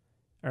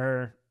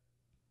 or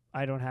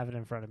I don't have it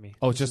in front of me.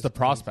 Oh, it's just the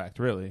prospect,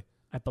 really.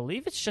 I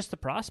believe it's just the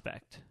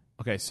prospect.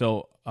 Okay,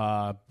 so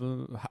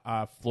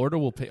Florida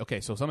will pay.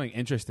 Okay, so something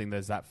interesting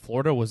is that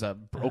Florida was a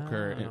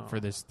broker for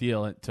this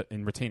deal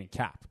in retaining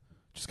Cap,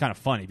 which is kind of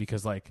funny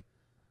because like,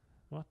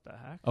 what the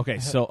heck? Okay,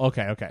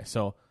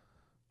 so,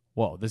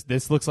 whoa,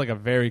 this looks like a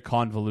very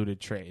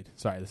convoluted trade.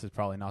 Sorry, this is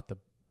probably not the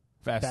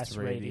best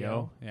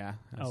radio. Yeah.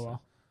 Oh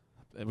well.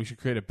 We should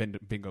create a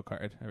bingo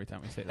card every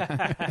time we say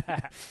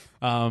that.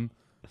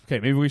 Okay,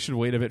 maybe we should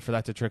wait a bit for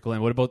that to trickle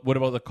in. What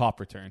about the Kopp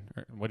return?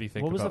 Or what do you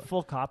think? What was the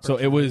full Kopp? So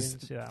return?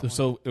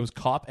 it was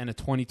Kopp and a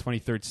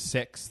 2023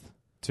 sixth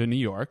to New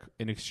York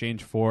in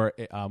exchange for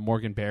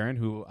Morgan Barron,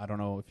 who I don't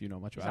know if you know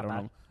much about.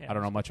 I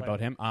don't know much about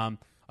him.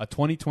 A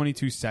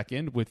 2022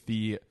 second with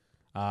the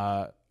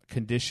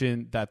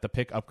condition that the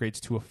pick upgrades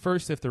to a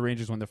first if the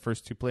Rangers win the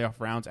first 2 playoff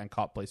rounds and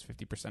Kopp plays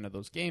 50% of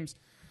those games,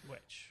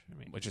 which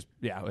is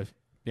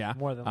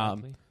more than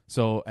likely.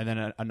 So and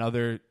then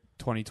another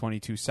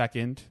 2022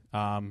 second,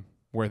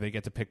 where they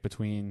get to pick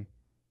between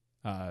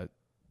Jets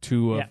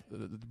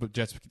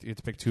get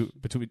to pick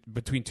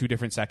between 2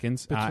 different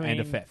seconds and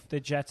a fifth. The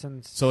Jets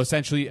and so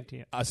essentially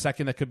a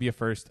second that could be a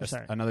first,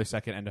 another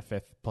second and a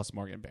fifth plus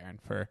Morgan Barron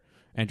for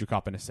Andrew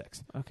Kopp and a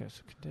sixth. Okay,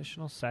 so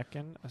conditional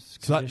second.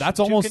 So that's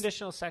almost 2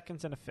 conditional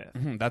seconds and a fifth.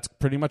 That's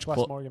pretty much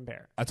plus Morgan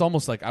Barron. That's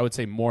almost like I would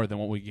say more than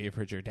what we gave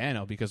for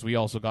Giordano because we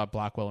also got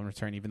Blackwell in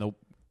return, even though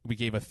we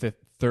gave a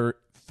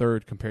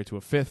third compared to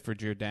a fifth for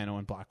Giordano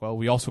and Blackwell.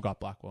 We also got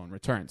Blackwell in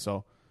return.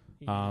 So,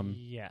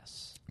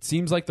 yes, it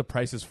seems like the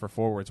prices for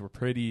forwards were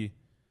pretty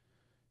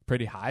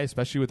high,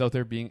 especially without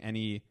there being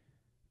any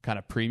kind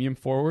of premium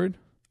forward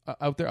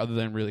out there other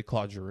than really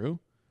Claude Giroux.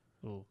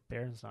 Ooh,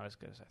 Barron's not as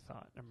good as I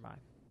thought. Never mind.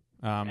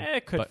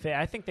 It could fit.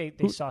 I think they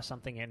saw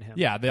something in him.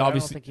 Yeah, they I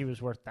obviously. don't think he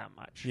was worth that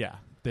much. Yeah,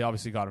 they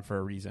obviously got him for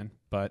a reason.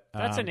 But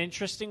that's an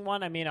interesting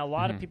one. I mean, a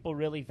lot of people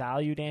really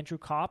valued Andrew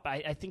Kopp.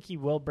 I think he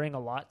will bring a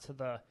lot to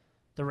the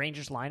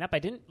Rangers lineup. I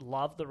didn't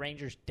love the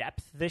Rangers'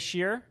 depth this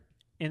year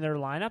in their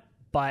lineup,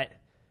 but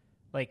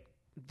like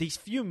these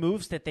few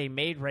moves that they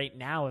made right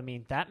now, I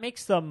mean, that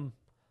makes them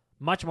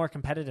much more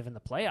competitive in the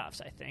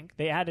playoffs. I think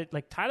they added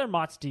like Tyler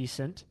Mott's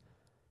decent,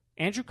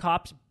 Andrew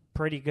Kopp's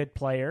pretty good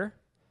player.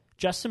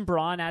 Justin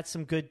Braun adds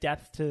some good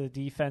depth to the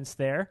defense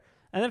there.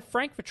 And then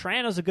Frank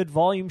Vetrano's a good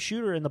volume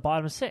shooter in the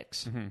bottom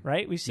 6,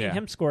 right? We've seen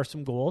him score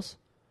some goals.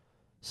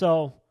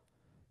 So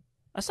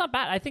that's not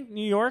bad. I think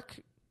New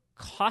York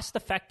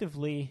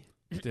cost-effectively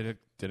did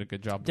a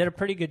good job. Did a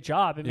pretty good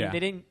job. I mean, they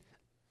didn't...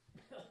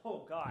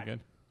 Oh, God. Good.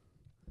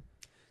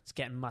 It's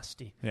getting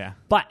musty. Yeah.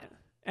 But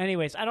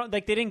anyways,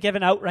 they didn't give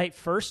an outright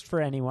first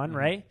for anyone,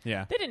 right?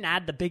 Yeah. They didn't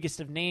add the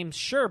biggest of names,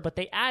 sure, but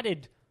they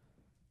added...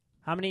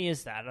 How many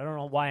is that? I don't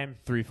know why I'm...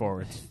 3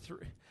 forwards. 3.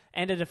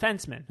 And a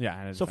defenseman.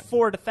 Yeah. So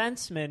 4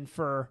 defensemen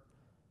for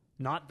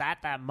not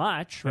that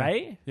much,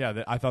 right?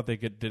 Yeah, I thought they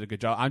did a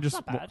good job.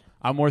 Not bad.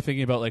 I'm more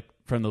thinking about like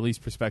from the Leafs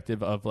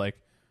perspective of like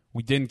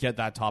we didn't get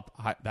that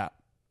that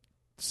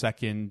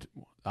second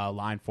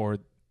line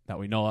forward that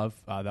we know of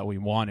that we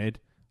wanted,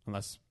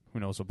 unless who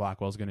knows what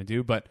Blackwell's going to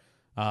do. But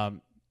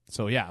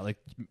so yeah, like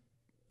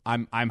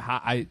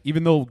I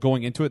even though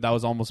going into it that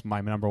was almost my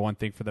number one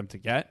thing for them to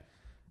get.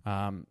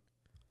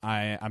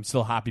 I'm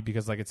still happy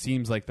because like it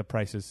seems like the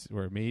prices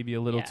were maybe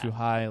a little too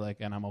high, like,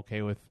 and I'm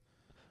okay with.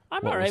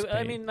 I'm all right.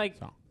 I mean, like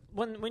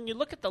when you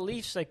look at the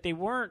Leafs, like they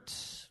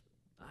weren't.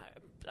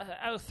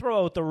 I'll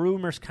throw out the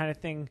rumors kind of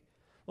thing.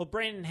 Well,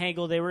 Brandon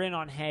Hagel, they were in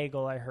on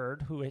Hagel, I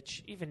heard.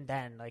 Which even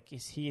then, like,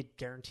 is he a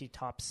guaranteed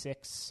top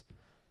 6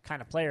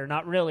 kind of player?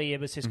 Not really. It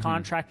was his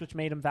contract which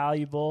made him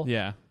valuable.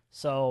 Yeah.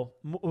 So,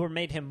 or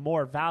made him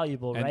more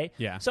valuable, right?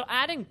 Yeah. So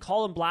adding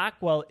Colin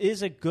Blackwell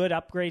is a good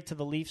upgrade to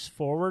the Leafs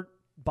forward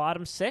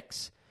bottom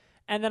six.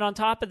 And then on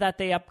top of that,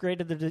 they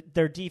upgraded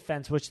their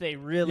defense, which they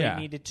really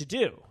needed to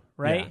do,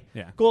 right?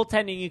 Yeah.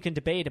 Goaltending you can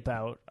debate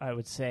about, I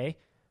would say.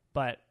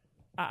 But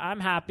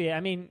I'm happy. I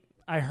mean,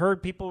 I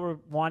heard people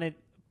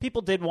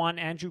did want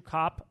Andrew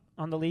Kopp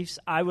on the Leafs.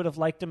 I would have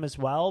liked him as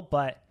well,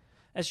 but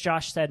as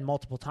Josh said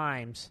multiple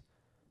times,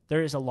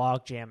 there is a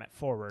logjam at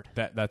forward.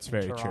 That's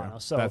very Toronto. true.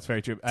 So that's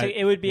very true.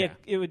 It would be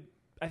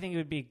I think it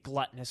would be a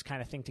gluttonous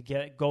kind of thing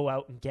to go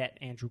out and get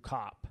Andrew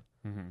Kopp,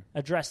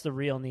 address the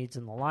real needs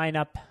in the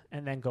lineup,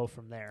 and then go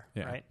from there.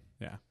 Right?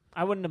 Yeah.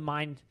 I wouldn't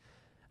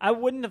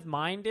have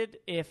minded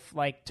if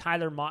like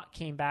Tyler Mott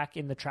came back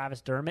in the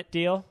Travis Dermott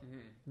deal,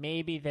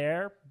 maybe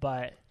there,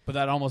 but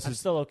that almost I'm is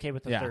still okay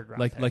with the third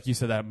round. Like you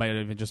said, that might have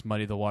even just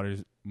muddied the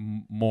waters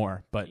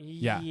more. But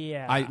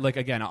yeah, I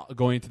again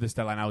going into this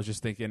deadline, I was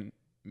just thinking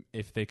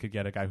if they could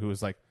get a guy who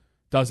was like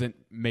doesn't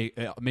make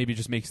maybe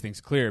just makes things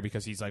clear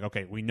because he's like,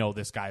 okay, we know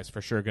this guy is for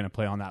sure going to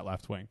play on that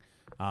left wing.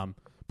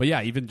 But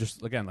yeah, even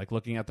just again like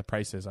looking at the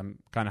prices, I'm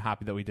kind of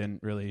happy that we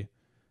didn't really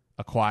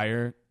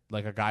acquire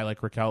like a guy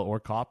like Raquel or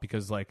Kopp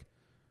because like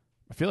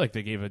I feel like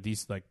they gave a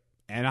decent like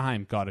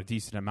Anaheim got a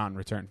decent amount in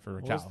return for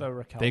Raquel. What was the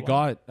Raquel they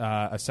one?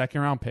 got a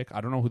second round pick.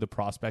 I don't know who the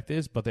prospect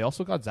is, but they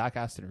also got Zach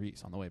Aston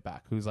Reese on the way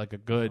back, who's like a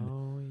good,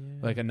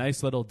 like a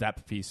nice little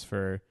depth piece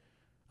for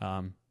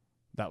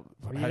that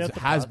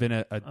has been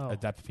a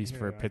depth piece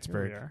for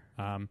Pittsburgh.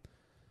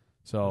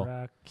 So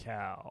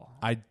Raquel.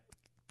 I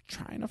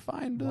trying to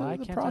find the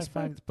can't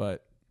prospect,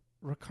 but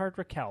Ricard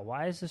Raquel.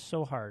 Why is this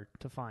so hard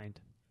to find?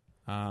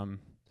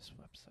 This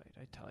website,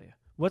 I tell you.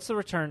 What's the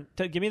return?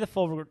 Give me the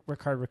full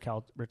Ricard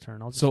Raquel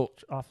return. I'll just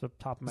off the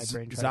top of my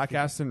brain. Zach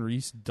Aston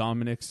Reese,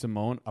 Dominic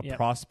Simone, a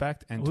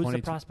prospect, and who's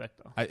the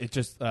prospect though? It's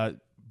just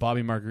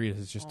Bobby Margaritas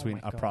is just tweeting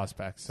a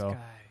prospect. So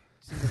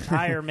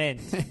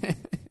retirement.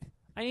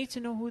 I need to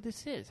know who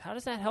this is. How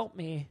does that help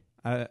me?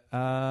 Is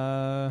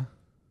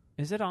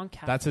it on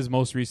Cap? That's his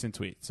most recent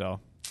tweet. So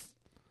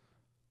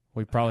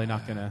we're probably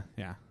not gonna.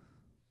 Yeah,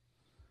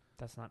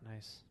 that's not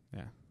nice.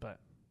 Yeah, but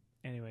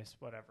anyways,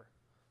 whatever.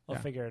 We'll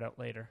figure it out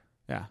later.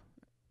 Yeah.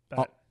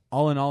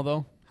 All in all,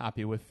 though,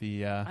 happy with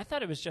the. I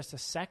thought it was just a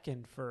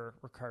second for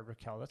Ricard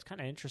Raquel. That's kind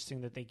of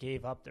interesting that they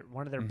gave up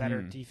one of their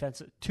better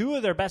two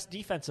of their best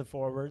defensive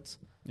forwards.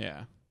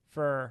 Yeah.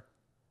 For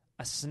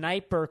a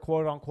sniper,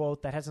 quote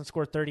unquote, that hasn't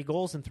scored 30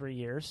 goals in 3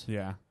 years.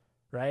 Yeah.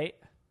 Right.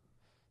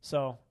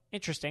 So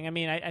interesting. I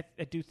mean, I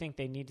do think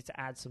they needed to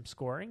add some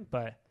scoring,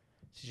 but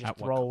to just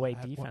throw away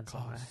defense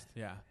on that.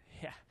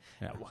 Yeah.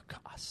 At what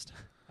cost?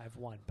 I've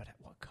won, but at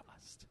what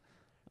cost?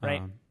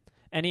 Right.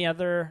 Any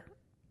other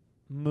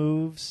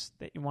moves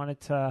that you wanted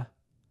to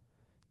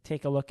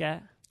take a look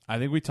at? I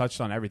think we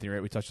touched on everything,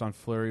 right? We touched on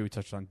Fleury, we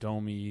touched on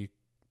Domi,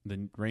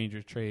 the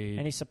Ranger trade.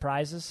 Any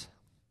surprises?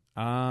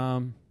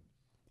 I'm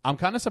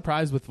kind of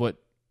surprised with what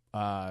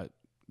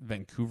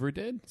Vancouver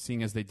did,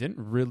 seeing as they didn't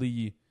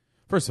really.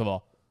 First of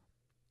all,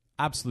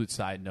 absolute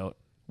side note: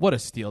 what a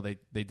steal they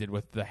did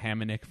with the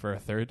Hamonic for a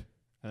third,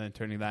 and then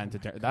turning that into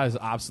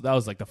that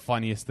was like the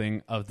funniest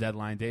thing of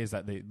deadline days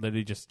that they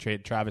literally just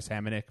traded Travis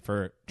Hamonic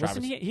for Travis.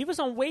 Wasn't he was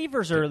on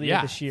waivers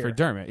earlier this year for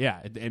Dermott. Yeah,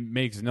 it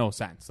makes no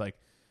sense. Like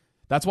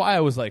that's why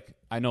I was like,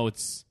 I know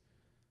it's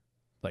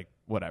like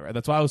whatever.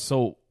 That's why I was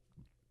so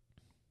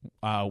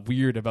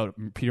weird about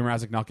Peter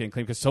Mrazek not getting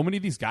claimed because so many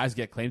of these guys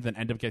get claimed and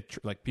end up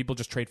like people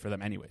just trade for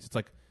them anyways. It's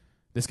like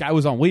this guy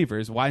was on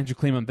waivers. Why didn't you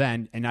claim him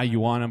then? And now you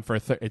want him for a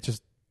third. It's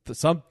just.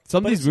 Some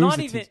of these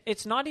moves.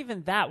 It's not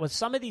even that. With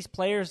some of these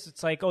players,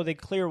 it's like they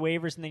clear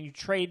waivers and then you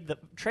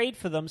trade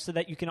for them so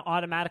that you can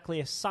automatically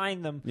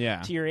assign them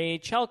to your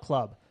AHL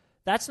club.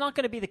 That's not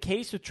going to be the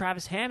case with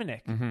Travis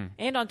Hamonic. Mm-hmm.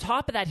 And on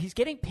top of that, he's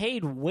getting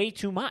paid way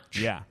too much.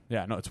 Yeah.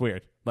 No, it's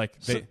weird. Like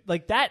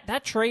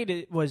that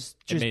trade was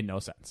just it made no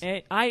sense.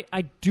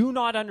 I do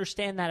not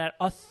understand that at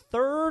a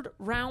third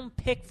round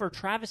pick for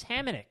Travis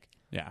Hamonic.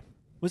 Yeah,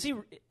 was he?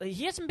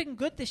 He hasn't been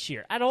good this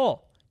year at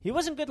all. He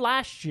wasn't good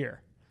last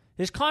year.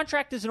 His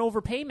contract is an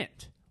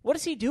overpayment. What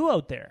does he do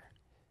out there?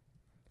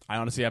 I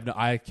honestly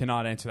I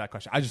cannot answer that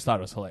question. I just thought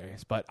it was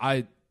hilarious. But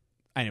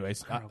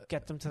anyways.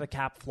 Get them to the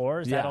cap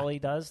floor. Is that all he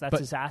does? That's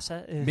his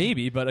asset?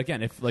 Maybe, but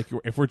again,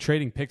 if we're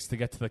trading picks to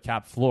get to the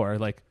cap floor,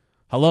 like,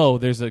 hello,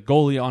 there's a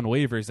goalie on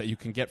waivers that you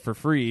can get for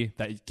free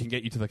that can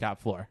get you to the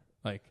cap floor.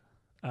 Like,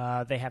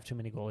 they have too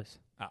many goalies.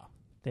 Oh.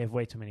 They have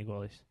way too many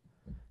goalies.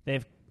 They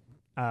have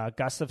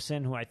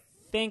Gustafsson, who I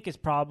think is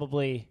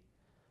probably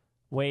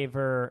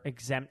waiver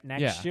exempt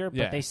next year,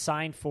 but they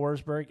signed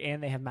Forsberg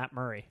and they have Matt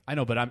Murray. I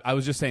know, but I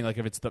was just saying, like,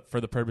 if it's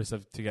for the purpose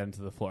of to get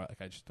into the floor, like,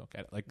 I just don't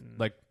get it.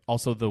 Like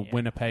also the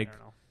Winnipeg,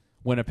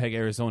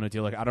 Arizona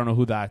deal. Like, I don't know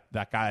who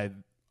that guy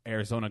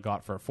Arizona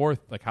got for a fourth.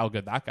 Like, how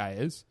good that guy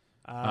is.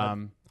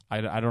 I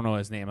don't know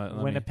his name.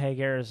 Winnipeg,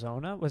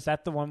 Arizona. Was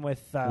that the one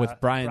with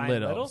Brian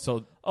Little?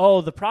 So,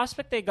 the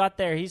prospect they got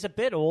there. He's a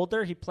bit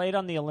older. He played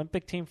on the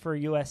Olympic team for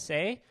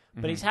USA,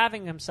 but he's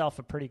having himself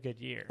a pretty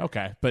good year.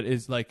 Okay, but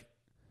is like.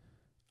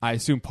 I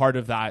assume part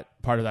of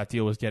that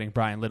deal was getting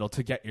Brian Little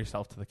to get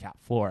yourself to the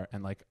cap floor,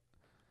 and like,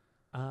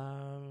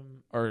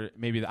 or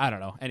maybe I don't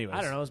know. Anyways,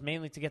 I don't know. It was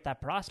mainly to get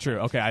that prospect. True.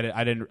 Okay,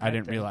 I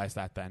didn't realize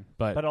that then,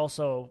 but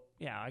also,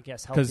 yeah, I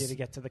guess help you to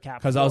get to the cap.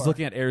 Because I was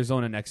looking at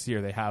Arizona next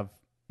year, they have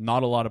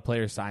not a lot of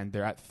players signed.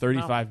 They're at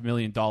 $35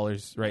 million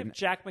right now.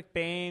 Jack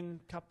McBain,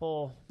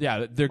 couple.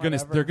 Yeah, they're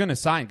gonna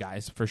sign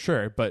guys for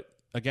sure, but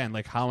again,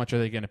 like how much are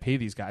they gonna pay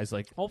these guys?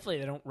 Like, hopefully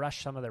they don't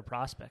rush some of their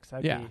prospects.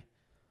 That'd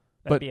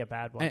be a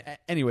bad one.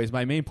 Anyways,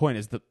 my main point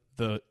is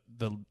the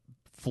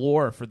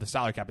floor for the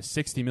salary cap is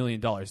 $60 million.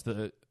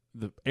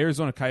 The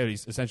Arizona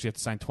Coyotes essentially have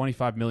to sign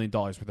 $25 million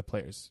worth of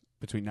players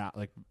between now,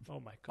 like, oh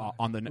my god,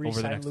 over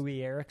the next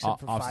Louis Erickson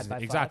for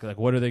 5x5. Exactly. Like,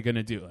 what are they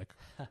gonna do?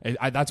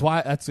 Like, that's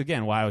why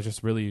I was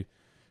just really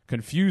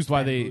confused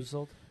why they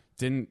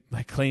didn't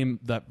like claim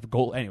that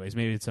goal. Anyways,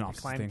 maybe it's an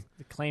opposite thing.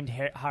 They claimed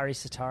Harry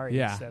Satari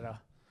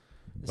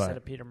instead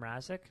of Peter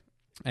Mrazek.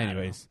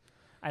 Anyways,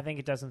 I think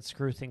it doesn't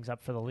screw things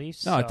up for the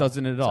Leafs. No, it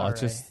doesn't at all.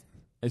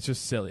 It's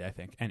just silly, I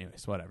think.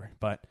 Anyways, whatever.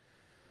 But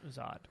it was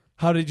odd.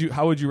 How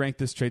would you rank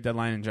this trade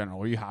deadline in general?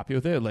 Were you happy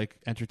with it? Like,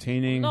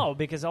 entertaining? No,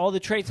 because all the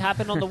trades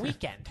happened on the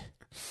weekend.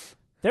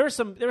 There were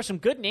some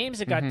good names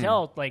that got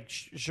dealt, like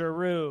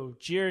Giroux,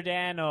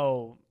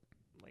 Giordano,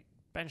 like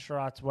Ben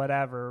Sherratt's,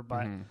 whatever.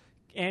 But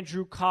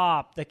Andrew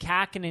Kopp, the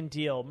Kakinen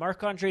deal,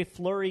 Marc-Andre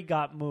Fleury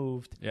got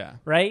moved. Yeah,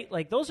 right.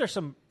 Like those are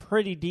some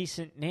pretty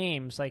decent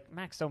names. Like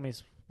Max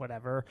Domi's,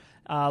 whatever.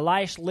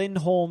 Elias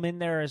Lindholm in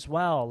there as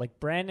well. Like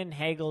Brandon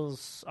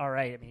Hagel's all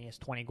right. I mean, he has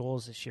 20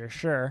 goals this year,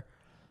 sure.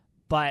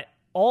 But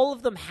all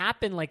of them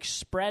happen like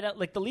spread out.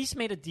 Like the Leafs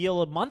made a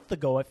deal a month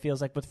ago, it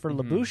feels like, for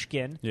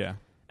Lyubushkin. Yeah.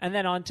 And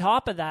then on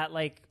top of that,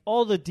 like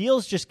all the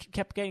deals just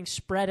kept getting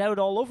spread out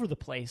all over the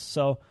place.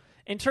 So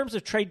in terms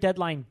of trade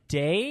deadline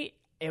day,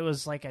 it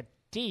was like a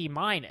D-.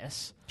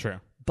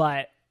 True.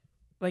 But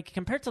like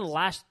compared to the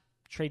last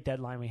trade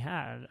deadline we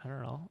had, I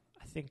don't know.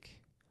 I think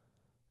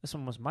this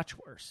one was much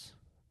worse.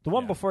 The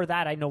one before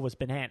that I know was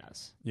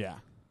bananas. Yeah.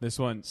 This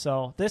one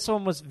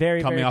was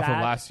very, coming very off bad.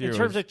 of last year. In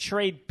terms of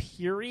trade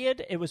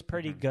period, it was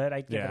pretty good.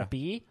 I'd give it Yeah. a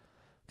B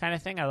kind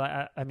of thing.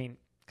 I mean,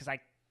 because I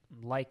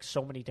like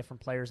so many different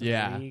players in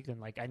the league,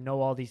 and like I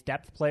know all these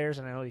depth players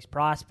and I know these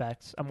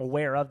prospects. I'm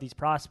aware of these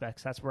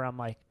prospects. That's where I'm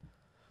like,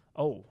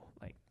 oh,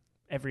 like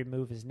every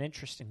move is an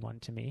interesting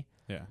one to me.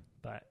 Yeah.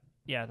 But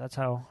yeah, that's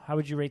how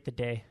would you rate the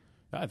day?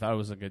 I thought it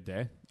was a good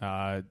day.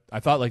 I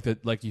thought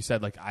like you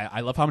said, like I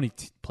love how many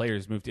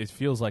players moved. It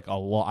feels like a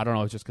lot. I don't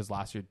know. It's just because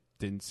last year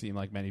didn't seem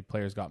like many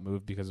players got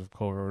moved because of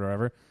COVID or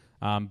whatever.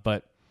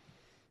 But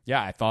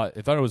yeah, I thought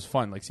it was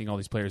fun, like seeing all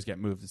these players get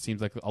moved. It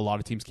seems like a lot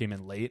of teams came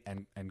in late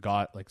and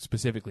got, like,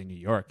 specifically New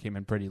York came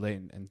in pretty late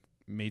and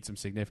made some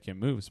significant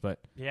moves. But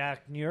yeah,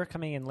 New York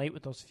coming in late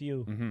with those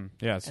few.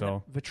 Yeah,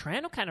 so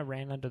Vetrano kind of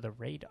ran under the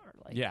radar.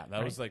 Like, yeah,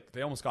 that was like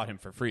they almost got him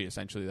for free.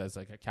 Essentially, that's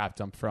like a cap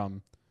dump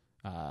from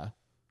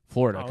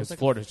Florida because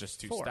Florida's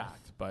just too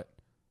stacked. But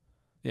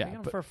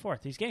yeah, for a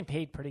fourth, he's getting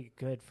paid pretty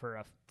good for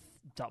a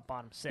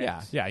bottom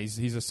six. Yeah,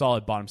 he's a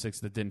solid bottom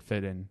six that didn't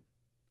fit in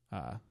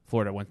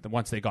Florida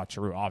once they got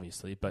Giroux,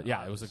 obviously. But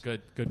yeah, it was a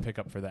good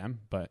pickup for them.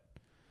 But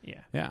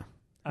yeah.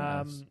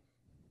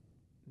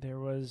 There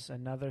was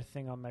another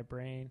thing on my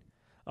brain.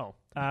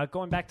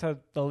 Going back to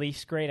the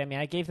Leafs grade. I mean,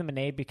 I gave them an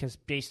A because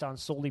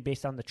solely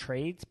based on the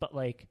trades. But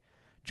like,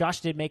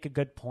 Josh did make a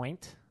good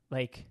point.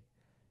 Like,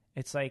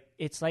 it's like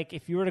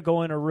if you were to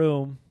go in a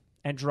room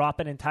and drop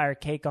an entire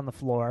cake on the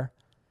floor,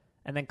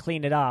 and then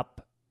clean it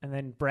up, and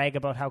then brag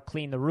about how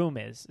clean the room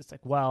is. It's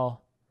like,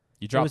 well,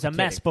 it was a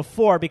mess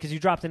before because you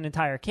dropped an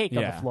entire cake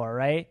on the floor,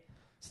 right?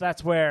 So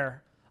that's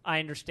where I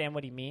understand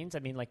what he means. I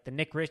mean, like the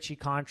Nick Ritchie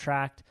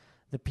contract,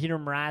 the Peter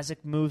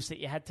Mrazek moves that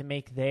you had to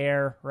make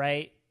there,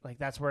 right? Like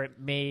that's where it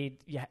made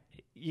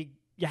you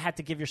had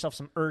to give yourself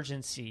some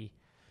urgency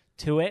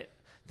to it.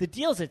 The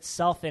deals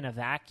itself in a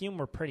vacuum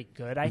were pretty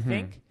good, I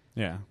think.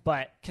 Yeah.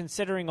 But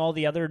considering all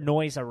the other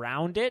noise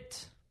around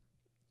it,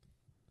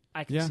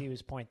 I can see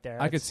his point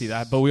there. I could see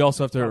that, but we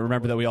also have to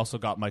remember that we also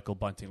got Michael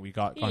Bunting, we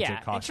got Andre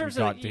Koch, we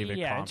got David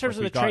Kampf. In terms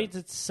of the trades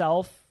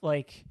itself,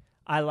 like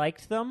I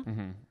liked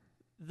them.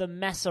 The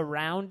mess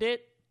around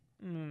it,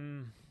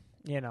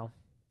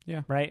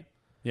 right?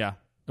 Yeah,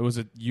 it was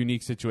a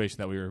unique situation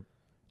that we were.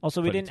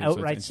 Also, we didn't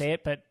outright say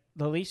it, but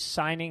the Leafs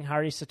signing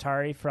Harry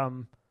Satari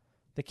from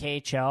the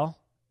KHL,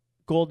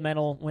 gold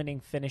medal winning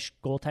Finnish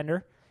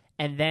goaltender,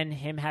 and then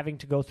him having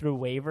to go through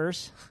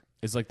waivers.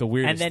 It's like the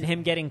weirdest. And then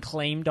him getting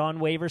claimed on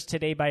waivers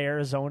today by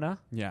Arizona.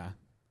 Yeah.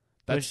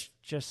 That's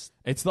just...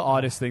 It's the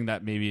oddest thing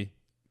that maybe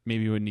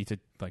we would need to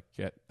like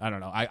get. I don't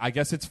know. I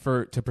guess it's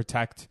to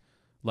protect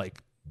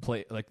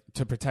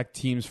to protect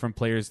teams from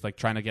players like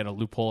trying to get a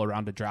loophole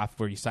around a draft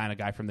where you sign a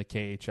guy from the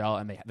KHL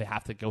and they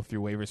have to go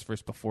through waivers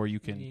first before you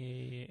can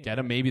get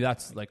him. Maybe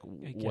that's like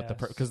what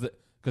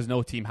because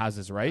no team has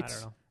his rights. I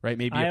don't know. Right?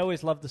 Maybe I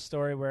always loved the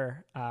story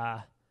where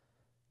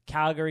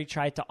Calgary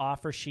tried to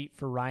offer sheet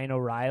for Ryan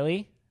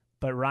O'Reilly.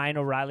 But Ryan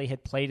O'Reilly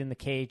had played in the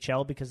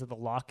KHL because of the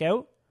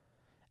lockout.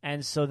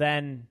 And so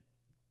then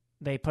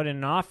they put in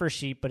an offer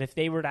sheet, but if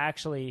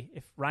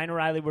Ryan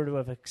O'Reilly were to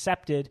have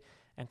accepted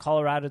and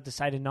Colorado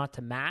decided not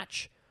to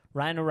match,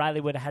 Ryan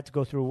O'Reilly would have had to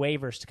go through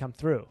waivers to come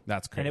through.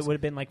 That's crazy. And it would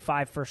have been like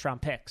 5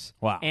 first-round picks.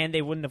 Wow. And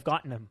they wouldn't have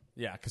gotten him.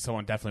 Yeah, because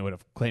someone definitely would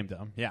have claimed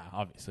him. Yeah,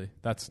 obviously.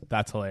 That's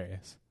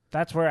hilarious.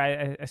 That's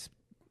where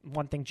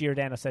one thing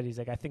Giordano said, he's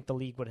like, I think the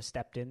league would have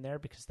stepped in there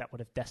because that would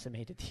have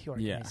decimated the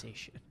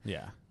organization.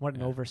 Yeah. What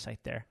an oversight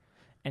there.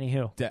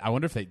 Anywho. I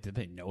wonder if did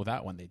they know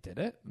that when they did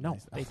it? No,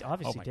 they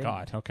obviously didn't. Oh,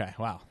 my God. Okay,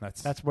 wow.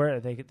 That's where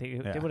they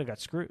would have got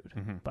screwed.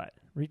 Mm-hmm. But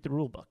read the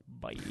rule book.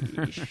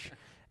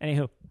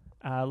 Anywho,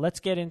 let's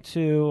get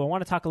into, I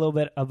want to talk a little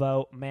bit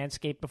about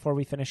Manscaped before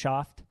we finish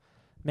off.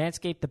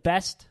 Manscaped, the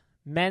best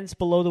men's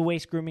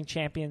below-the-waist grooming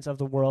champions of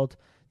the world.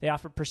 They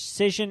offer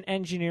precision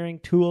engineering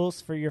tools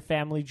for your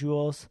family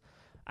jewels.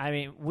 I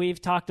mean,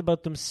 we've talked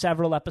about them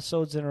several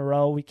episodes in a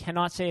row. We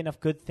cannot say enough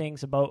good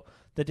things about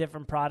the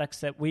different products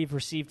that we've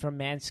received from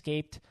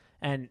Manscaped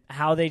and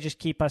how they just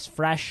keep us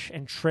fresh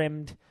and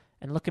trimmed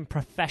and looking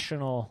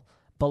professional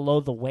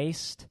below the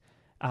waist.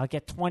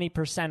 Get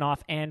 20%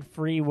 off and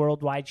free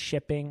worldwide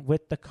shipping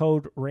with the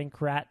code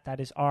RINKRAT.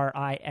 That is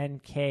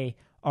RINKRAT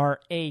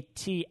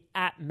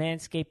at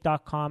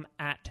manscaped.com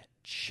at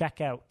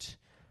checkout.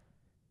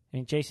 I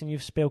mean, Jason,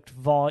 you've spoken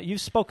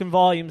volumes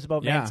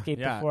about Manscaped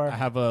before. I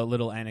have a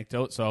little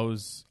anecdote. So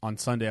on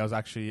Sunday, I was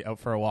actually out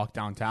for a walk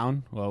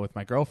downtown with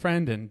my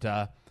girlfriend,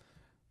 and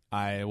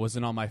I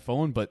wasn't on my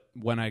phone. But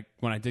when I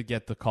did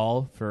get the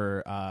call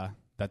for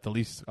that the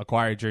Leafs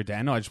acquired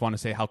Giordano, I just want to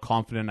say how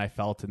confident I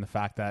felt in the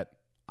fact that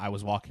I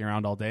was walking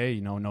around all day.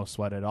 No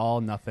sweat at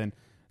all, nothing,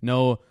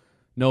 no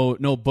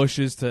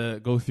bushes to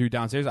go through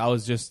downstairs. I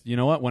was just, you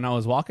know what? When I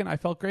was walking, I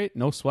felt great.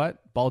 No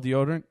sweat, ball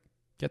deodorant.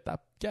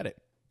 Get it.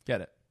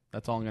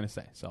 That's all I'm going to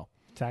say. So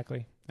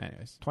exactly.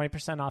 Anyways.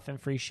 20% off and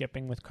free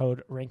shipping with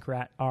code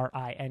RINKRAT,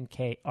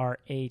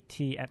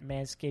 RINKRAT at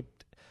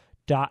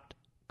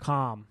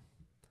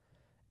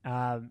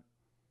manscaped.com.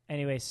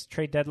 Anyways,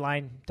 trade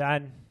deadline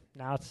done.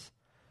 Now it's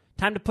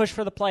time to push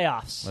for the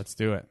playoffs. Let's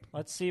do it.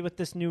 Let's see what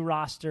this new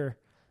roster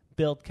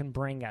build can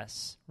bring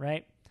us,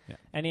 right? Yeah.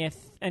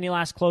 Any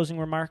last closing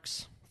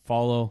remarks?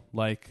 Follow,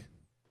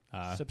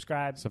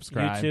 subscribe.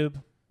 YouTube.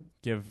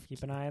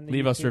 Keep an eye on the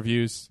leave YouTube. us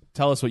reviews.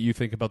 Tell us what you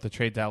think about the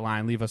trade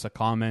deadline. Leave us a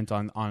comment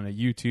on a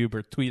YouTube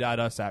or tweet at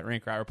us at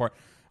Rinkrat Report.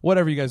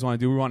 Whatever you guys want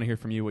to do, we want to hear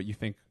from you. What you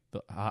think,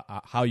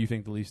 how you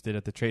think the Leafs did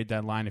at the trade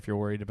deadline. If you're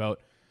worried about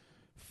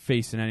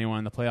facing anyone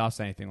in the playoffs,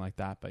 anything like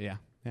that. But yeah,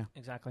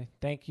 exactly.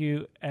 Thank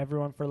you,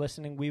 everyone, for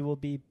listening. We will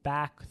be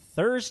back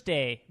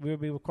Thursday. We will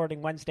be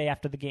recording Wednesday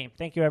after the game.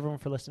 Thank you, everyone,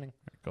 for listening.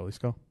 Go Leafs,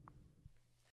 go.